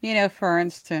 for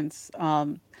instance,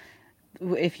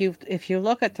 if you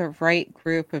look at the right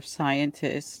group of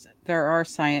scientists, there are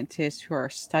scientists who are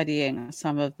studying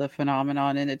some of the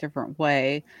phenomenon in a different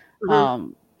way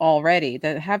mhm, already,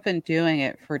 that have been doing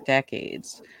it for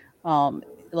decades.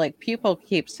 Like, people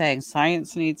keep saying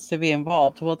science needs to be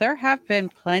involved. Well, there have been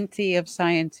plenty of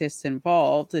scientists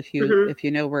involved mhm, if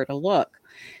you know where to look.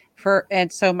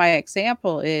 And so my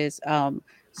example is,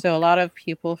 so a lot of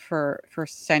people for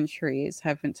centuries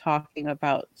have been talking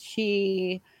about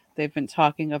chi. They've been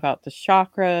talking about the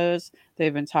chakras.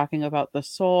 They've been talking about the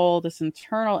soul, this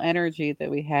internal energy that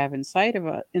we have inside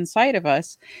of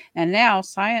us. And now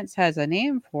science has a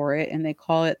name for it, and they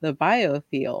call it the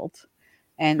biofield.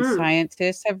 And mhm,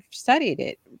 scientists have studied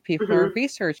it. People are mhm.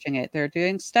 researching it. They're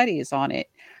doing studies on it.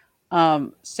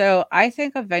 So I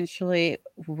think eventually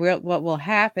what will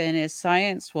happen is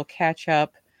science will catch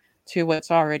up to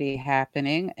what's already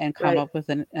happening and come Right. up with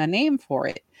a name for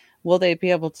it. Will they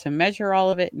be able to measure all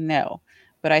of it? No.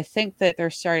 But I think that they're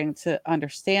starting to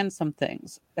understand some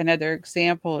things. Another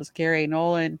example is Gary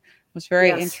Nolan was very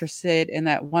Yes. interested in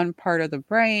that one part of the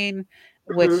brain,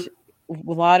 which Mhm,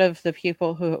 a lot of the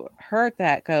people who heard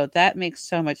that go, that makes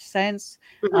so much sense.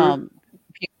 mhm, Um,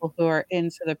 People who are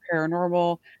into the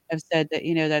paranormal have said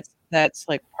that, that's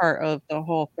like part of the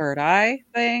whole third eye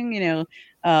thing.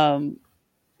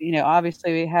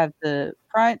 Obviously we have the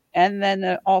front and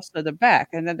then also the back,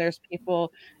 and then there's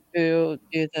people who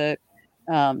do the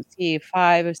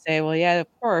C5 who say, well, yeah, of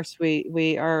course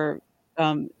we are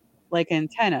um, like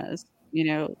antennas,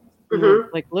 we're mhm.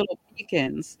 like little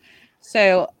beacons.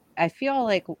 So I feel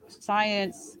like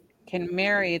science can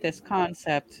marry this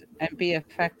concept and be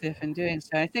effective in doing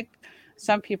so. I think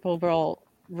some people will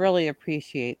really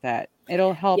appreciate that.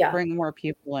 It'll help Yeah. bring more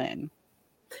people in.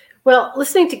 Well,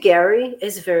 listening to Gary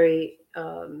is very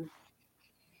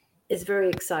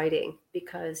exciting,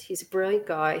 because he's a brilliant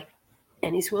guy,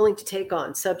 and he's willing to take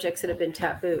on subjects that have been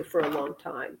taboo for a long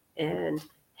time and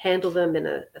handle them in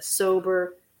a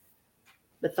sober,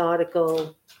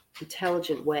 methodical,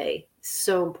 intelligent way.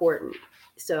 So important.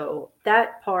 So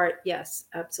that part, yes,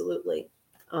 absolutely.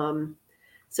 Um,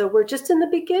 so we're just in the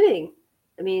beginning.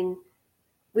 I mean,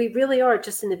 we really are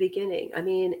just in the beginning. I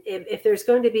mean, if there's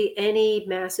going to be any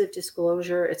massive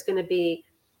disclosure, it's going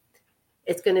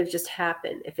to just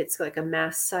happen. If it's like a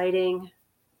mass sighting,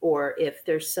 or if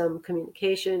there's some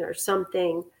communication or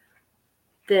something,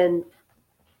 then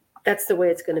that's the way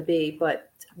it's going to be.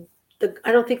 But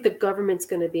I don't think the government's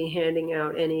going to be handing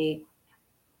out any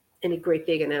great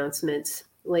big announcements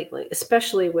lately,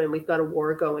 especially when we've got a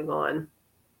war going on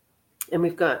and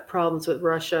we've got problems with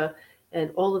Russia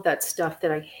and all of that stuff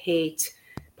that I hate,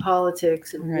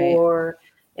 politics and Right. war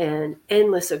and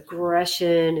endless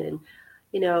aggression. And,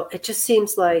 it just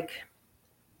seems like,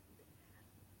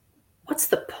 what's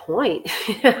the point?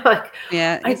 Like,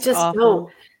 Yeah, I it's just don't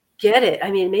awful. get it.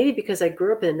 I mean, maybe because I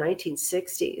grew up in the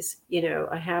 1960s,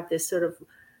 I have this sort of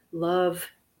love,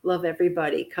 love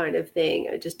everybody kind of thing.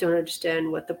 I just don't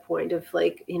understand what the point of,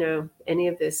 like, any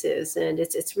of this is. And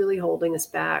it's really holding us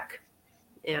back.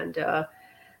 And,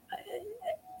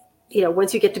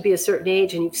 once you get to be a certain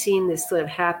age and you've seen this sort of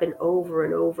happen over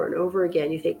and over and over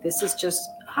again, you think this is just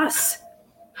us.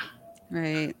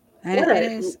 Right. And What it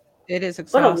a is it is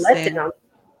what a exhausting. letdown.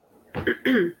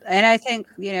 And I think,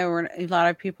 a lot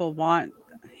of people want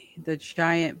the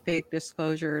giant big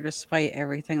disclosure despite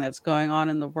everything that's going on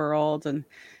in the world. And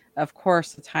of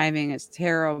course, the timing is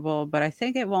terrible, but I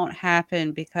think it won't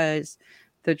happen because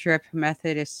the drip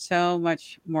method is so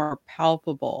much more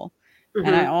palpable.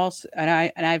 And I Mm-hmm. also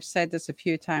and I've said this a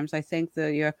few times. I think the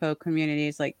UFO community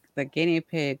is like the guinea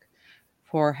pig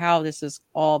for how this is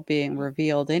all being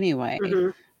revealed anyway. Mm-hmm.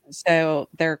 So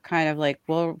they're kind of like,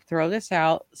 we'll throw this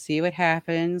out, see what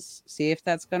happens, see if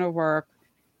that's going to work.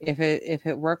 If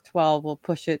it worked well, we'll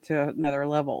push it to another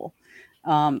level.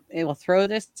 It will throw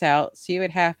this out, see what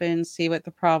happens, see what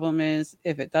the problem is.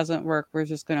 If it doesn't work, we're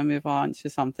just going to move on to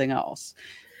something else.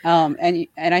 And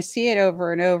I see it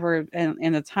over and over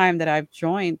in the time that I've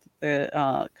joined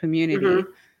the community.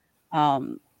 Mm-hmm.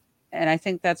 Um, and I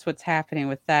think that's what's happening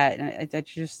with that. And I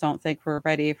just don't think we're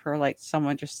ready for like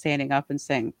someone just standing up and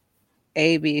saying,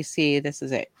 A, B, C, this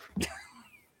is it.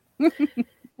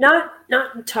 Not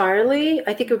entirely.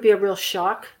 I think it would be a real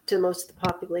shock to most of the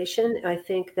population. I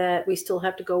think that we still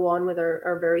have to go on with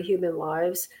our very human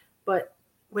lives. But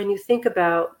when you think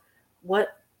about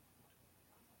what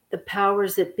the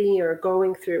powers that be are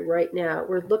going through right now,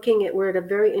 we're at a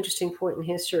very interesting point in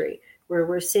history where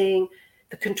we're seeing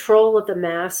the control of the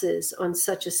masses on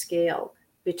such a scale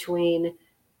between,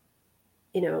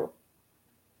 you know,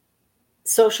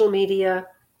 social media,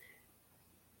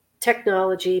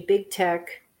 technology, big tech,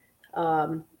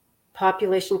 um,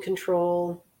 population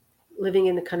control, living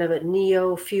in a kind of a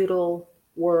neo-feudal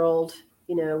world,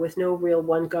 with no real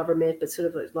one government, but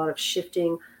sort of a lot of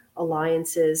shifting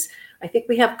alliances. I think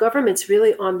we have governments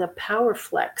really on the power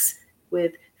flex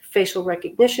with facial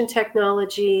recognition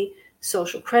technology,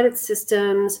 social credit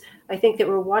systems. I think that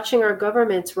we're watching our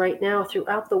governments right now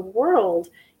throughout the world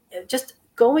just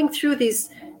going through these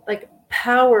like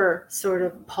power sort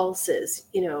of pulses,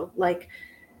 like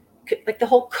the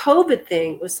whole COVID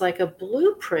thing was like a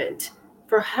blueprint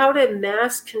for how to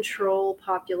mass control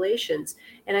populations.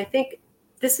 And I think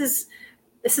this is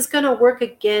going to work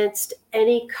against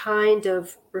any kind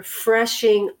of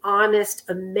refreshing, honest,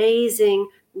 amazing,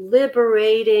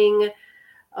 liberating,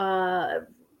 uh,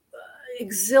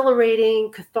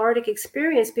 exhilarating, cathartic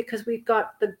experience because we've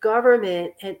got the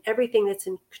government and everything that's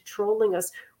controlling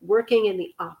us working in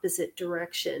the opposite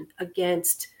direction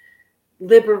against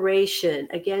liberation,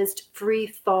 against free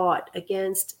thought,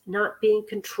 against not being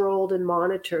controlled and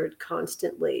monitored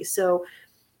constantly. So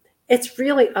it's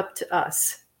really up to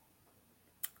us,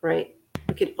 right?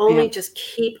 We can only just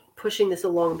keep pushing this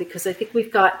along because I think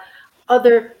we've got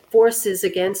other forces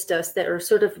against us that are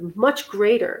sort of much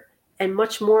greater and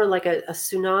much more like a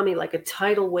tsunami, like a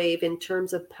tidal wave in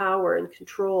terms of power and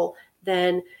control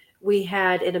than we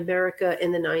had in America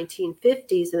in the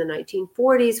 1950s and the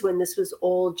 1940s when this was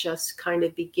all just kind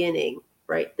of beginning,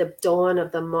 right? The dawn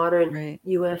of the modern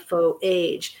UFO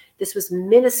age. This was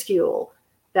minuscule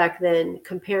back then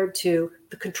compared to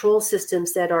the control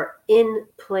systems that are in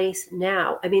place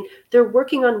now. I mean, they're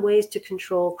working on ways to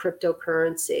control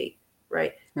cryptocurrency,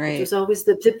 right? Which was always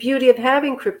the beauty of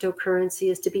having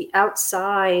cryptocurrency is to be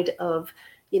outside of,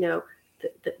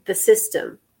 the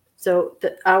system. So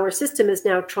our system is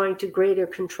now trying to greater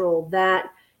control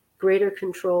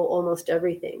almost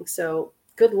everything. So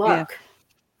good luck.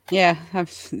 Yeah,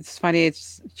 it's funny.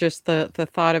 It's just the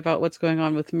thought about what's going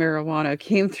on with marijuana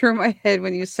came through my head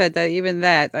when you said that. Even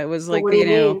that, I was like, What do you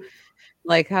mean?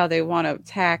 like how they want to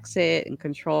tax it and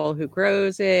control who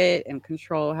grows it and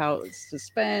control how it's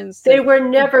dispensed. They were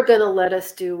never going to let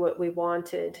us do what we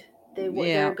wanted.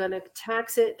 They're going to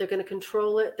tax it. They're going to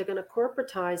control it. They're going to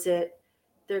corporatize it.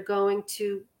 They're going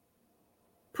to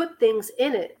put things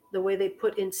in it the way they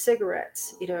put in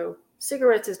cigarettes.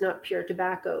 Cigarettes is not pure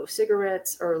tobacco.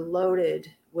 Cigarettes are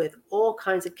loaded with all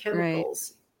kinds of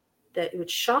chemicals that would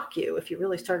shock you if you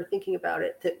really started thinking about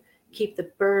it, that keep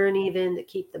the burn even, that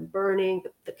keep them burning,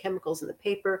 the chemicals in the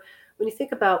paper. When you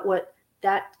think about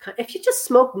if you just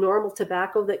smoked normal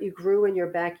tobacco that you grew in your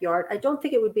backyard, I don't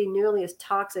think it would be nearly as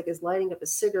toxic as lighting up a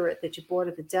cigarette that you bought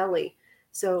at the deli.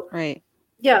 So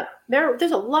yeah,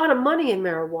 there's a lot of money in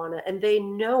marijuana, and they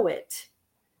know it.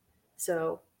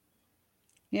 So,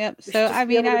 yep. So I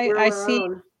mean,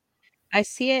 I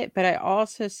see it, but I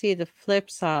also see the flip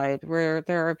side where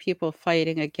there are people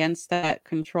fighting against that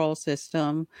control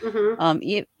system.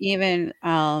 Mm-hmm. Even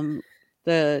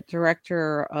the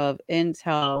director of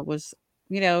Intel was,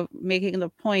 making the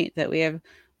point that we have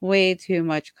way too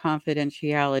much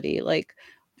confidentiality, like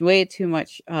way too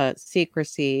much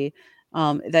secrecy,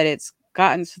 that it's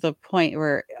gotten to the point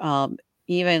where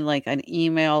even like an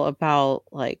email about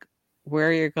like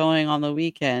where you're going on the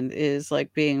weekend is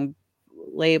like being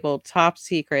labeled top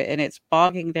secret and it's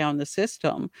bogging down the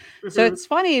system. Mm-hmm. So it's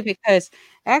funny because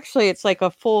actually it's like a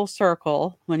full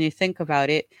circle when you think about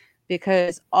it,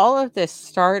 because all of this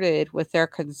started with their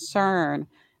concern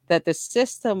that the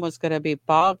system was going to be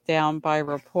bogged down by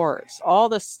reports, all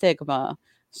the stigma,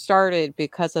 started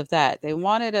because of that. They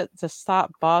wanted it to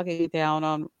stop bogging down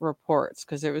on reports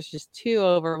because it was just too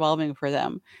overwhelming for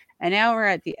them. And now we're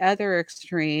at the other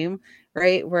extreme,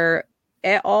 right? Where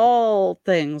all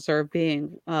things are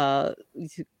being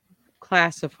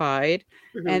classified,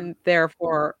 Hmm. and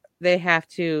therefore they have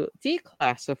to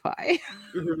declassify.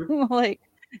 Hmm. Like,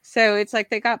 so it's like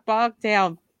they got bogged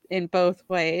down in both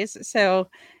ways. So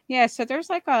yeah, so there's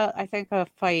like I think a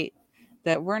fight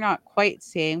that we're not quite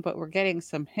seeing, but we're getting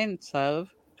some hints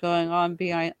of going on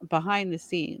behind the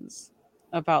scenes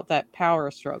about that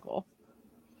power struggle.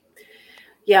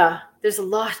 Yeah, there's a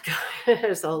lot.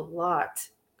 There's a lot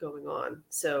going on.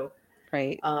 So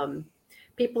Right. um,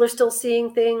 people are still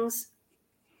seeing things.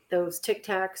 Those Tic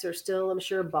Tacs are still, I'm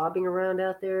sure, bobbing around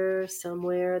out there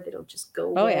somewhere. They don't just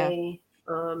go Oh yeah, away.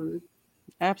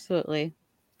 absolutely.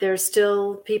 There's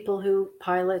still people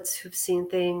pilots who've seen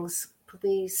things,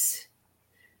 police.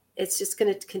 It's just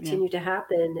going to Yeah. continue to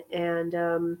happen.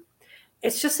 And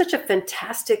it's just such a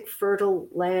fantastic, fertile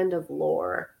land of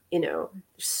lore. There's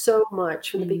so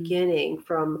much from the Mhm. beginning,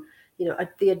 from,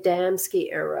 the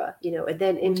Adamski era, and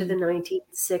then into the Mhm.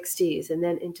 1960s, and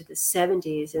then into the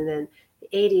 70s, and then the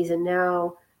 80s. And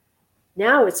now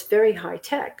it's very high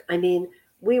tech. I mean,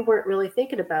 we weren't really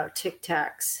thinking about Tic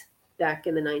Tacs back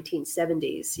in the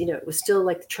 1970s. It was still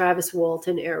like the Travis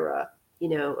Walton era,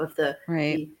 of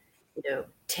Right. the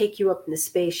take you up in the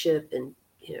spaceship and,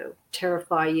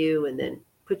 terrify you and then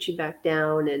put you back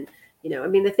down. And, I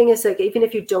mean, the thing is, like, even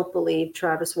if you don't believe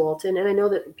Travis Walton, and I know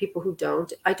that people who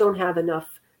don't, I don't have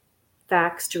enough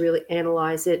facts to really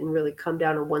analyze it and really come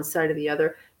down on one side or the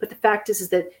other. But the fact is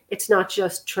that it's not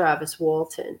just Travis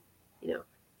Walton. You know,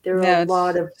 there are a No,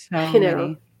 lot it's of, so you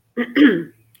know,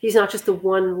 many. he's not just the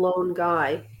one lone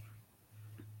guy.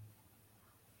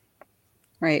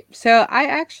 Right. So I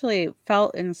actually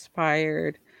felt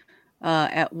inspired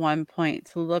at one point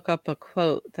to look up a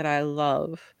quote that I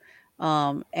love.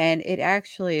 And it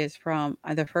actually is from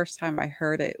the first time I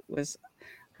heard it was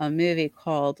a movie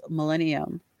called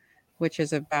Millennium, which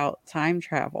is about time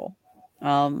travel.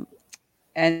 Um,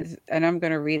 and I'm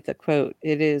going to read the quote.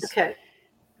 It is, Okay.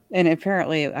 and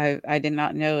apparently I did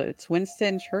not know it's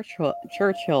Winston Churchill.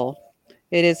 Churchill.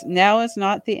 It is now is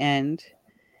not the end.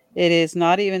 It is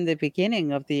not even the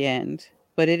beginning of the end,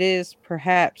 but it is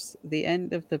perhaps the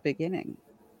end of the beginning.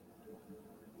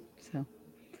 So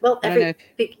Well, I don't know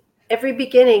if every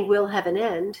beginning will have an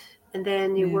end, and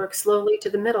then you yeah. work slowly to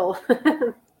the middle.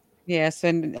 Yes,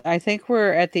 and I think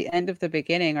we're at the end of the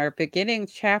beginning. Our beginning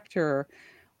chapter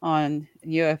on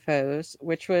UFOs,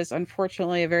 which was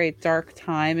unfortunately a very dark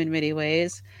time in many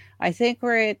ways. I think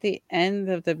we're at the end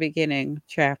of the beginning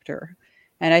chapter.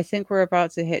 And I think we're about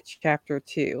to hit chapter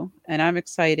 2. And I'm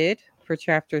excited for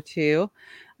chapter 2.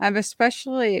 I'm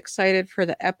especially excited for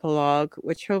the epilogue,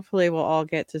 which hopefully we'll all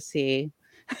get to see.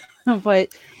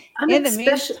 But I'm in the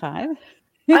especially. meantime,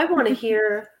 I want to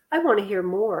hear. I want to hear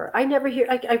more. I never hear.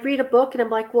 I read a book and I'm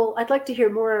like, well, I'd like to hear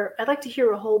more. I'd like to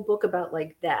hear a whole book about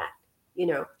like that.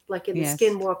 Like in the yes.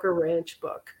 Skinwalker Ranch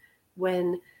book,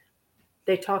 when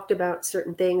they talked about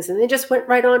certain things and they just went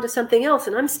right on to something else,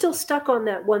 and I'm still stuck on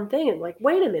that one thing. And like,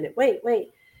 wait a minute,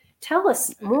 wait, tell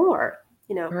us more.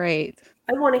 Right.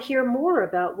 I want to hear more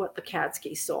about what the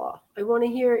Katsky saw. I want to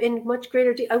hear in much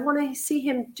greater detail. I want to see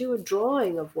him do a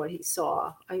drawing of what he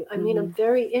saw. I mean, I'm Mhm.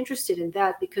 very interested in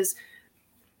that because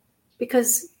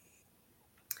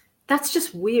that's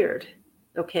just weird.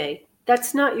 Okay,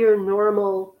 that's not your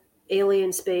normal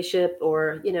alien spaceship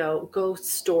or ghost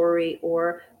story,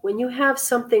 or when you have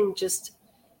something just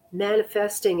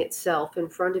manifesting itself in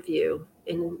front of you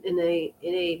in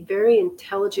a very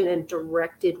intelligent and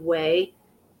directed way.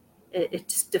 It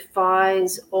just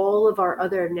defies all of our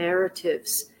other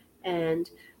narratives. And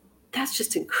that's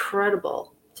just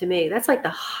incredible to me. That's like the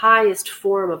highest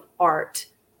form of art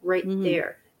right Mhm.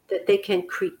 there, that they can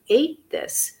create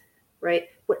this, right?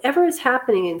 Whatever is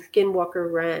happening in Skinwalker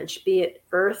Ranch, be it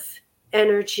earth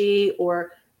energy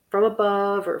or from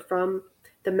above or from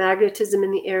the magnetism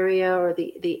in the area or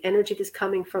the energy that's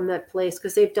coming from that place,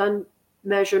 because they've done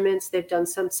measurements, they've done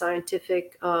some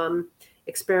scientific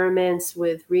experiments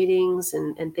with readings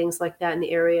and things like that in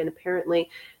the area. And apparently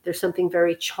there's something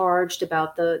very charged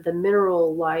about the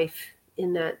mineral life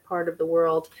in that part of the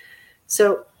world.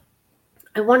 So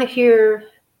I want to hear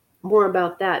more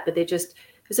about that, but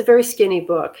it's a very skinny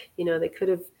book. They could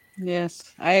have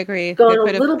Yes, I agree. They gone a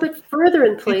could have little bit further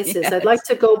in places. I'd like yes.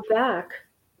 to go back.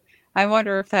 I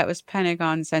wonder if that was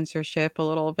Pentagon censorship a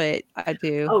little bit. I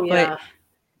do, Oh, but yeah.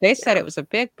 they said Yeah. it was a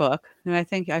big book, and I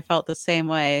think I felt the same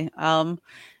way.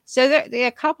 So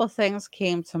a couple things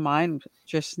came to mind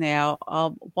just now.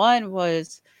 One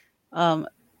was, um,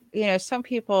 some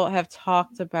people have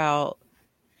talked about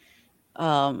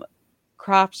um,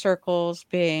 crop circles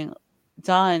being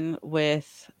done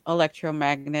with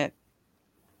electromagnet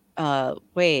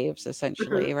waves, Mhm.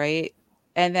 essentially, right?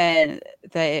 And then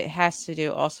that it has to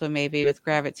do also maybe with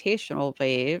gravitational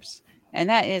waves, and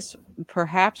that is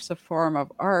perhaps a form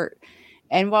of art.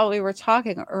 And while we were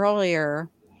talking earlier,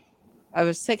 I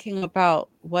was thinking about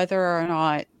whether or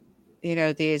not,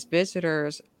 these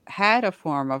visitors had a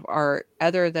form of art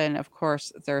other than, of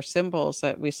course, their symbols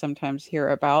that we sometimes hear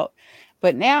about.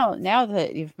 But now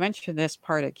that you've mentioned this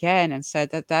part again and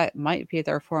said that that might be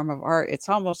their form of art, it's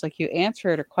almost like you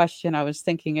answered a question I was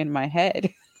thinking in my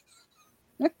head.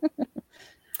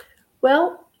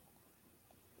 Well,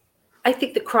 I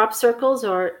think the crop circles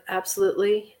are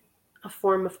absolutely a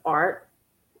form of art,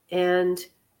 and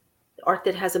art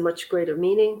that has a much greater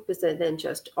meaning than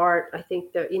just art. I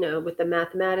think that, with the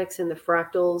mathematics and the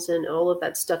fractals and all of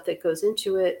that stuff that goes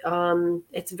into it,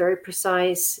 it's very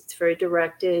precise, it's very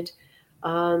directed.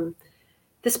 Um,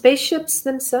 the spaceships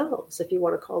themselves, if you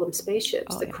want to call them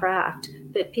spaceships, Oh the yeah. craft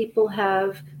that people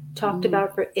have talked Mhm.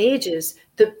 about for ages,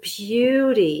 the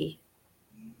beauty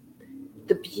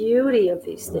of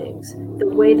these things, the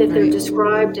way that they're Right.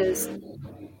 described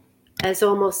as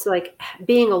almost like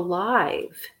being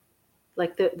alive,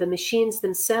 like the machines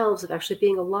themselves of actually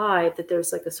being alive, that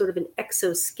there's like a sort of an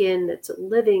exoskin that's a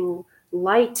living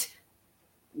light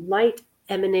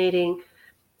emanating.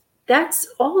 That's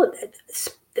all of it.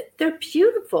 They're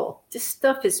beautiful. This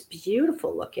stuff is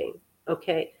beautiful looking.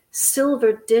 Okay,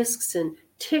 silver discs and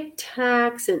tic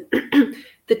tacs and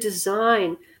the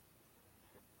design.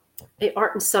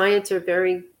 Art and science are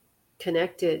very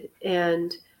connected,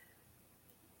 and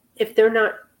if they're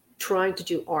not trying to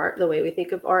do art the way we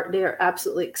think of art, they are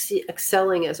absolutely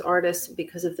excelling as artists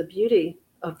because of the beauty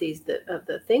of the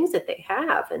things that they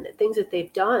have and the things that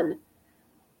they've done.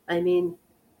 I mean,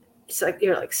 it's like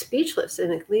you're like speechless,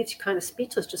 and it leaves you kind of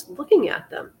speechless just looking at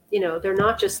them. They're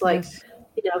not just like, Yes.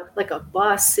 like a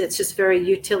bus. It's just very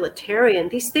utilitarian.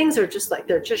 These things are just like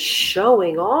they're just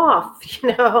showing off.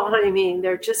 I mean,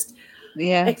 they're just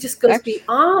Yeah. it just goes That's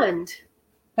beyond.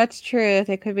 that's true.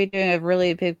 They could be doing a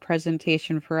really big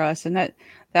presentation for us, and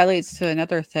that leads to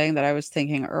another thing that I was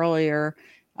thinking earlier.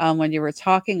 When you were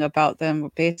talking about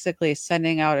them basically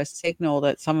sending out a signal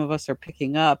that some of us are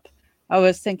picking up, I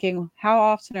was thinking, how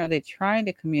often are they trying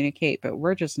to communicate, but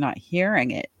we're just not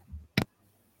hearing it?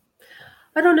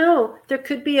 I don't know. There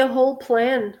could be a whole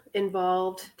plan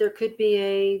involved. There could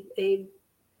be a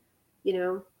you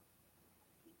know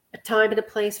a time and a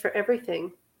place for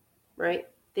everything, right?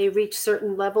 They reach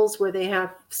certain levels where they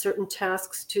have certain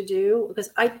tasks to do. Because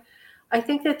I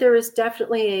think that there is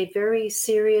definitely a very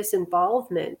serious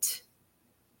involvement.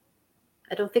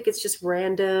 I don't think it's just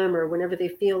random or whenever they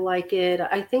feel like it.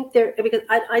 I think they're because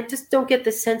I just don't get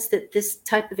the sense that this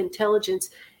type of intelligence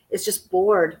is just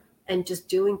bored and just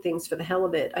doing things for the hell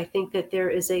of it. I think that there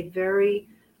is a very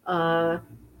uh,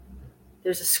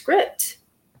 there's a script.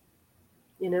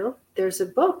 There's a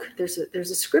book. There's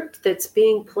a script that's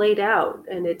being played out,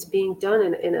 and it's being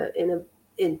done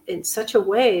in such a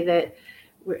way that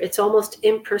it's almost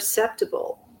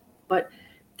imperceptible. But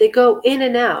they go in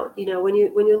and out. When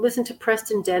you listen to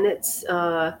Preston Dennett's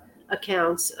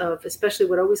accounts of, especially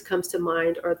what always comes to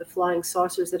mind are the flying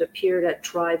saucers that appeared at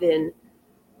drive-in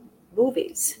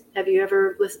movies. Have you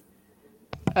ever listened?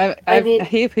 I I've mean,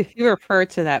 he referred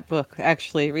to that book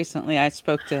actually recently. I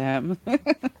spoke to him.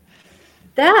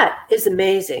 that is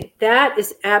amazing. That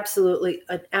is absolutely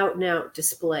an out and out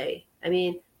display. I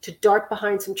mean, to dart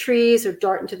behind some trees or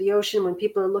dart into the ocean when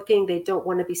people are looking, they don't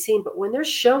want to be seen. But when they're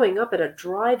showing up at a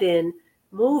drive in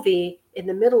movie in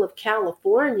the middle of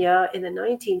California in the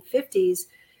 1950s,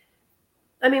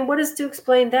 I mean, what is to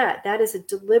explain that? That is a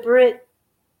deliberate,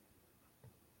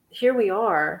 here we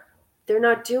are. They're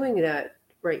not doing that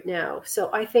right now. So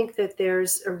I think that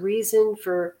there's a reason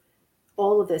for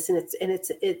all of this, and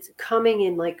it's coming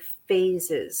in like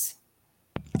phases,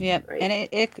 Yep, right? and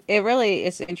it really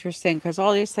is interesting because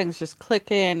all these things just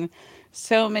click in.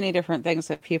 So many different things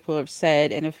that people have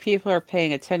said, and if people are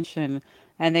paying attention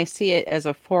and they see it as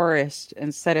a forest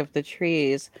instead of the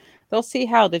trees, they'll see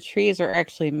how the trees are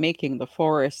actually making the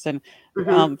forest. And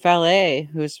Hmm. Valet,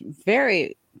 who's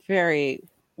very, very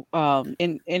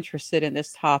interested in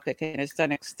this topic and has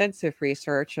done extensive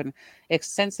research and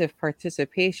extensive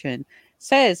participation,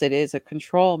 says it is a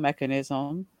control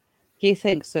mechanism. He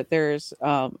thinks that there's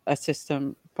a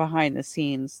system behind the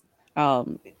scenes,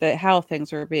 that how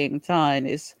things are being done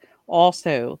is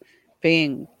also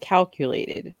being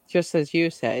calculated, just as you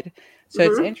said. So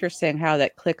it's Hmm. interesting how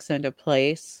that clicks into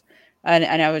place. And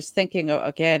I was thinking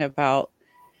again about,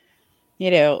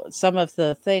 some of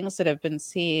the things that have been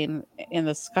seen in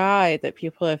the sky that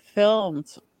people have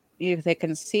filmed, they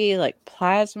can see like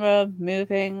plasma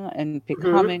moving and Hmm.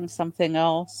 becoming something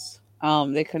else.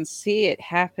 They can see it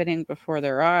happening before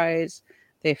their eyes.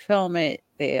 They film it.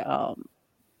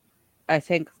 I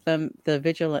think the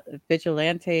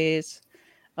vigilantes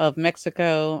of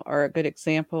Mexico are a good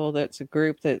example. That's a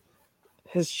group that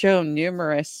has shown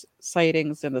numerous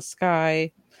sightings in the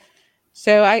sky.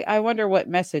 So I wonder what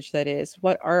message that is.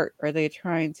 What art are they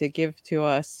trying to give to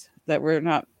us that we're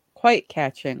not quite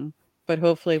catching, but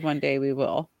hopefully one day we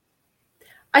will.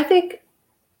 I think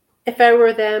if I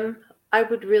were them, I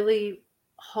would really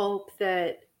hope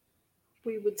that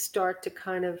we would start to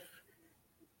kind of,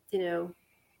 you know,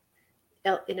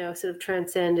 sort of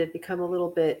transcend it, become a little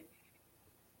bit,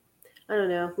 I don't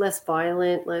know, less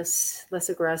violent, less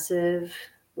aggressive,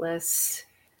 less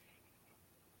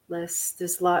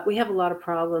there's a lot, we have a lot of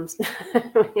problems.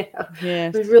 We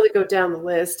Yes. really go down the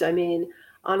list. I mean,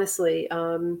 honestly,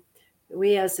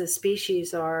 we as a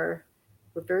species we're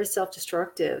very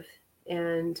self-destructive,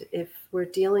 and if we're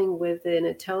dealing with an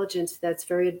intelligence that's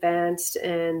very advanced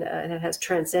and that has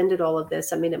transcended all of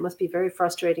this, I mean, it must be very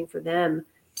frustrating for them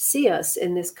to see us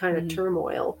in this kind of Mhm.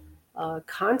 turmoil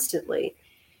constantly.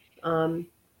 um,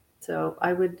 so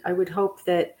I would hope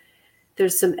that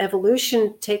there's some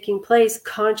evolution taking place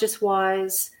conscious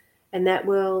wise, and that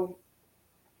will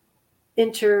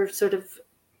sort of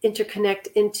interconnect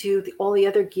into all the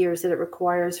other gears that it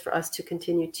requires for us to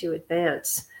continue to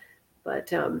advance.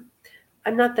 But I'm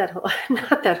not that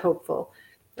not that hopeful.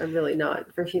 I'm really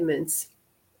not for humans,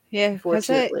 Yeah, because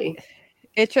unfortunately.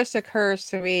 it just occurs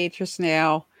to me just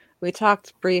now. We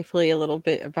talked briefly a little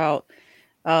bit about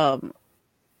um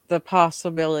the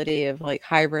possibility of like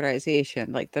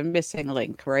hybridization, like the missing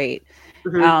link, right?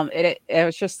 Hmm. I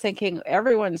was just thinking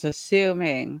everyone's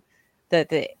assuming that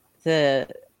the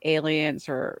aliens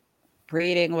are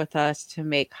breeding with us to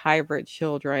make hybrid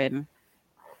children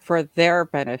for their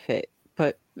benefit,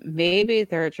 but maybe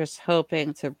they're just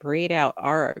hoping to breed out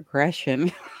our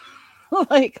aggression,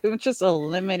 like just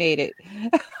eliminate it.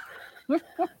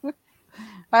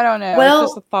 I don't know. It's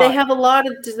just a Well, thought, they have a lot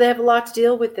to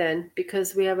deal with then,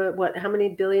 because we have what, how many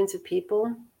billions of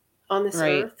people on this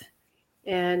right? earth,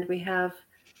 and we have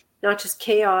not just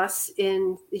chaos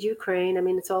in Ukraine. I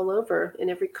mean, it's all over in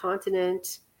every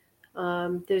continent.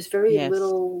 There's very Yes.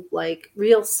 little like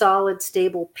real solid,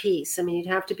 stable peace. I mean, you'd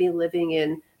have to be living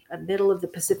in the middle of the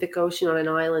Pacific Ocean on an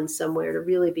island somewhere to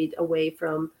really be away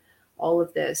from all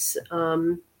of this.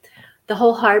 The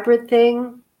whole hybrid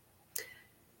thing,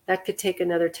 that could take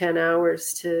another 10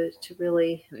 hours to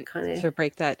really kind of To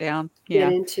break that down. get Yeah.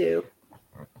 into.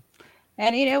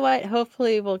 And you know what?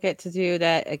 Hopefully, we'll get to do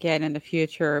that again in the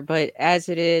future. But as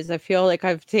it is, I feel like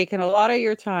I've taken a lot of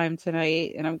your time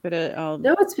tonight, and I'm gonna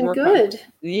No, it's been work on. good.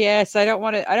 Yes, I don't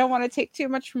want to. I don't want to take too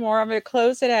much more. I'm gonna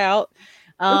close it out.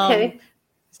 Um, Okay.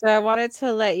 so I wanted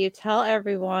to let you tell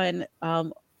everyone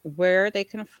where they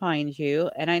can find you,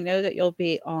 and I know that you'll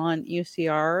be on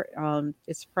UCR.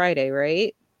 It's Friday,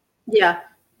 right? Yeah,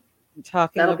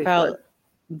 Talking that'll be fun. about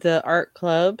the art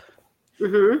club.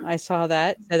 Hmm. I saw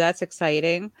that. So that's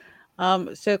exciting.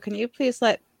 So can you please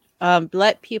let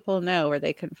people know where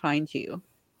they can find you?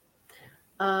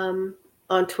 Um,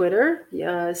 on Twitter,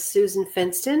 Susan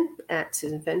Fenston at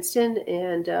Susan Fenston,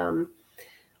 and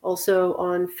also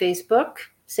on Facebook,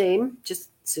 same,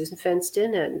 just Susan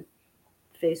Fenston and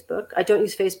Facebook. I don't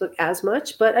use Facebook as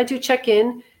much, but I do check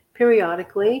in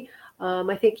periodically.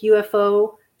 I think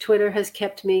UFO Twitter has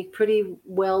kept me pretty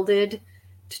welded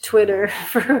to Twitter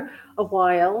for a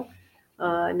while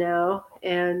now.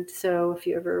 And so if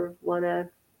you ever want to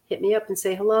hit me up and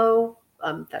say hello,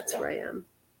 that's where I am.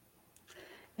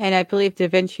 And I believe Da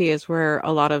Vinci is where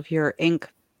a lot of your ink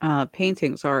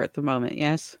paintings are at the moment.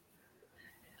 Yes.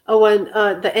 Oh, and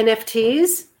the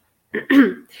NFTs.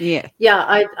 Yeah. Yeah,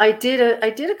 I did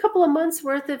a couple of months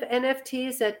worth of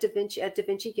NFTs at Da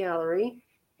Vinci Gallery,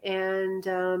 and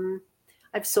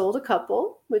I've sold a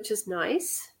couple, which is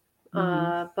nice.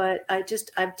 Hmm. But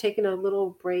I've taken a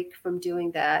little break from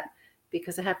doing that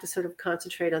because I have to sort of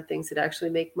concentrate on things that actually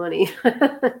make money.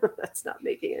 That's not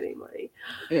making any money.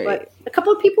 Right. But a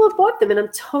couple of people have bought them, and I'm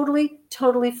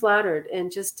totally flattered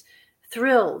and just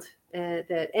thrilled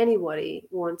that anybody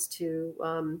wants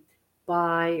to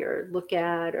buy or look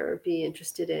at or be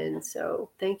interested in. So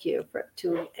thank you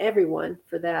to everyone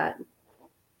for that.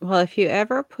 Well, if you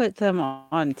ever put them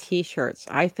on T-shirts,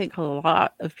 I think a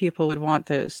lot of people would want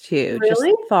those too. Just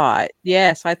Really? thought.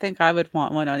 Yes, I think I would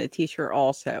want one on a T-shirt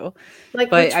also. Like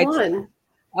But which I one?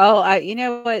 Oh, you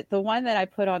know what? The one that I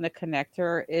put on the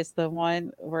connector is the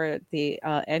one where the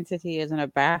entity is in a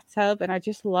bathtub, and I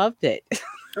just loved it.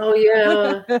 Oh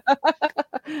yeah,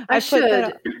 I I put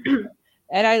that, should.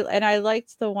 and I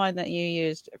liked the one that you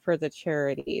used for the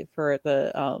charity for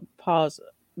the Paws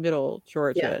Middle Yeah,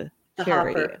 Georgia the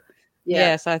charity. hopper. Yeah,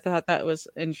 Yes, I thought that was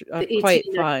the ET quite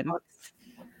fun. Nightbox.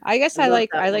 I guess I love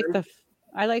that I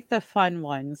one. like the fun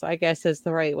ones, I guess is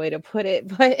the right way to put it.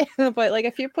 But like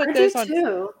if you put I do those on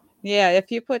too. yeah,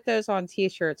 if you put those on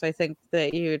t-shirts, I think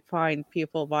that you would find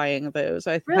people buying those.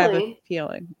 I have a Really?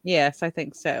 feeling. Yes, I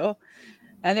think so.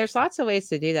 And there's lots of ways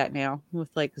to do that now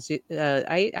with like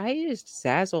I used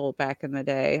Zazzle back in the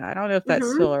day. I don't know if that's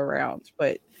Hmm. still around,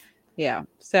 but yeah.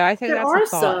 So I think There that's a are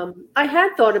thought. some. I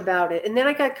had thought about it, and then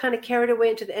I got kind of carried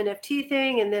away into the NFT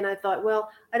thing, and then I thought,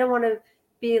 well, I don't want to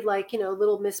be like,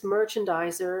 little Miss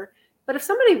Merchandiser. But if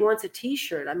somebody wants a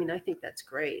T-shirt, I mean, I think that's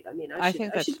great. I mean, I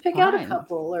think I that's should pick out a fine.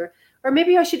 couple, or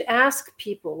maybe I should ask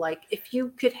people, like, if you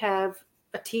could have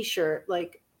a T-shirt,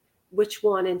 like, which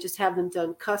one, and just have them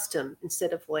done custom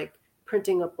instead of like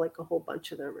printing up like a whole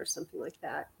bunch of them or something like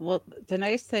that. Well, the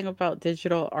nice thing about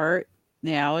digital art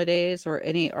nowadays, or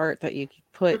any art that you could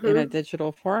put in a Hmm.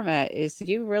 digital format, is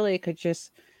you really could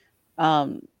just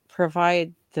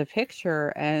provide the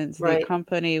picture, and the Right.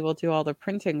 company will do all the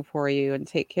printing for you and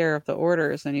take care of the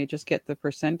orders, and you just get the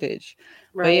percentage.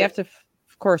 But you have Right. to,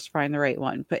 of course, find the right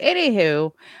one. But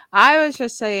anywho, I was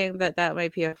just saying that that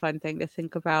might be a fun thing to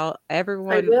think about. I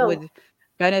Everyone will. would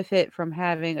benefit from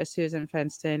having a Susan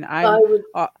Fenston. I would.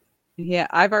 Uh, yeah,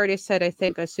 I've already said I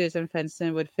think a Susan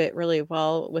Fenston would fit really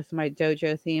well with my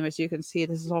dojo theme. As you can see,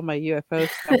 this is all my UFO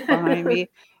stuff behind me.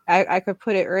 I could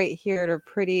put it right here to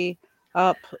pretty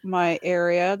up my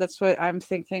area. That's what I'm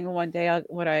thinking. One day,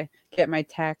 when I get my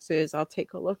taxes, I'll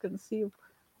take a look and see.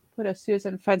 Put a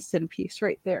Susan Fenston piece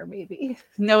right there, maybe.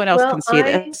 No one else can Well, see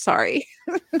this. Sorry.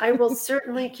 I will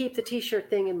certainly keep the T-shirt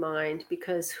thing in mind,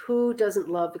 because who doesn't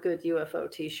love a good UFO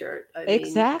T-shirt? I mean,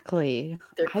 Exactly.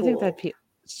 they're I think that'd cool. be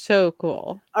so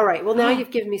cool. All right. Well, now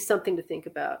you've given me something to think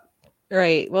about.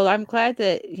 Right. Well, I'm glad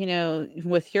that,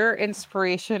 with your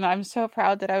inspiration, I'm so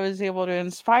proud that I was able to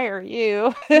inspire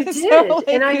you. You So, did,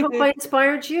 and like, I hope I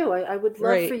inspired you. I would love for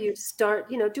right. you to start,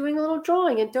 doing a little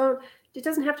drawing, and don't. It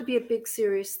doesn't have to be a big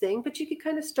serious thing, but you could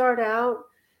kind of start out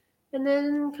and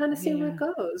then kind of see where it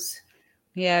Yeah. goes.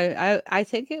 Yeah, I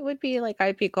think it would be like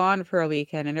I'd be gone for a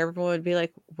weekend, and everyone would be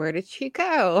like, "Where did she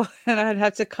go?" And I'd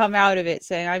have to come out of it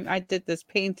saying, I did this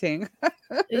painting."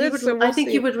 You would. So I we'll think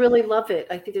you see. would really love it.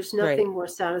 I think there's Right. nothing more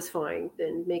satisfying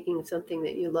than making something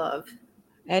that you love.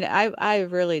 And I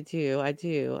really do. I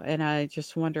do. And I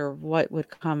just wonder what would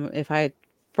come if I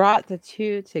brought the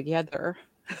two together.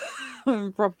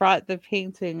 Brought the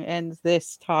painting and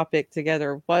this topic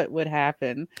together, what would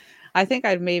happen? I think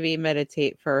I'd maybe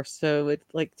meditate first, so it would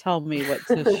like tell me what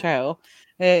to show.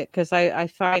 Because I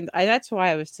find that's why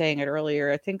I was saying it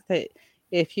earlier. I think that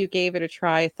if you gave it a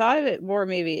try, thought of it more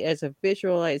maybe as a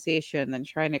visualization than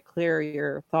trying to clear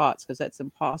your thoughts, because that's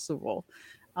impossible.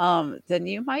 Then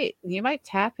you might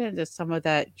tap into some of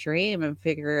that dream and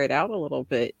figure it out a little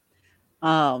bit.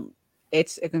 Um,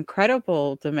 it's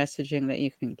incredible the messaging that you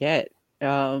can get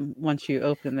once you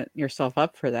open yourself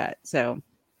up for that. So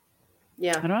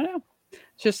Yeah. I don't know.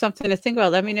 It's just something to think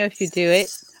about. Let me know if you do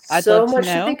it. I'd So love to much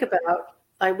to know. think about.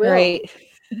 I will. Right.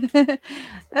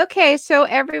 Okay, so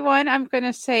everyone, I'm going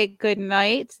to say good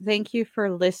night. Thank you for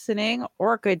listening,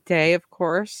 or good day, of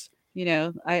course.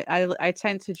 I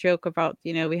tend to joke about,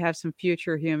 we have some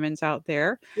future humans out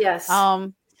there. Yes.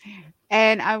 Um,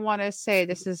 And I want to say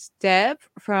this is Deb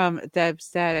from Deb's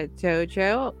Data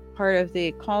Dojo, part of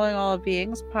the Calling All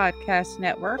Beings podcast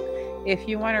network. If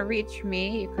you want to reach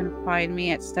me, you can find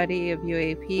me at Study of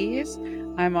UAPs.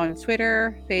 I'm on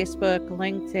Twitter, Facebook,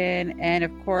 LinkedIn, and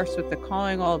of course with the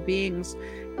Calling All Beings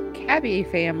Cabby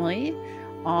family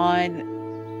on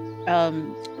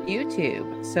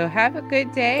YouTube. So have a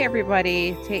good day,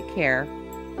 everybody. Take care.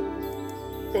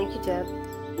 Thank you, Deb.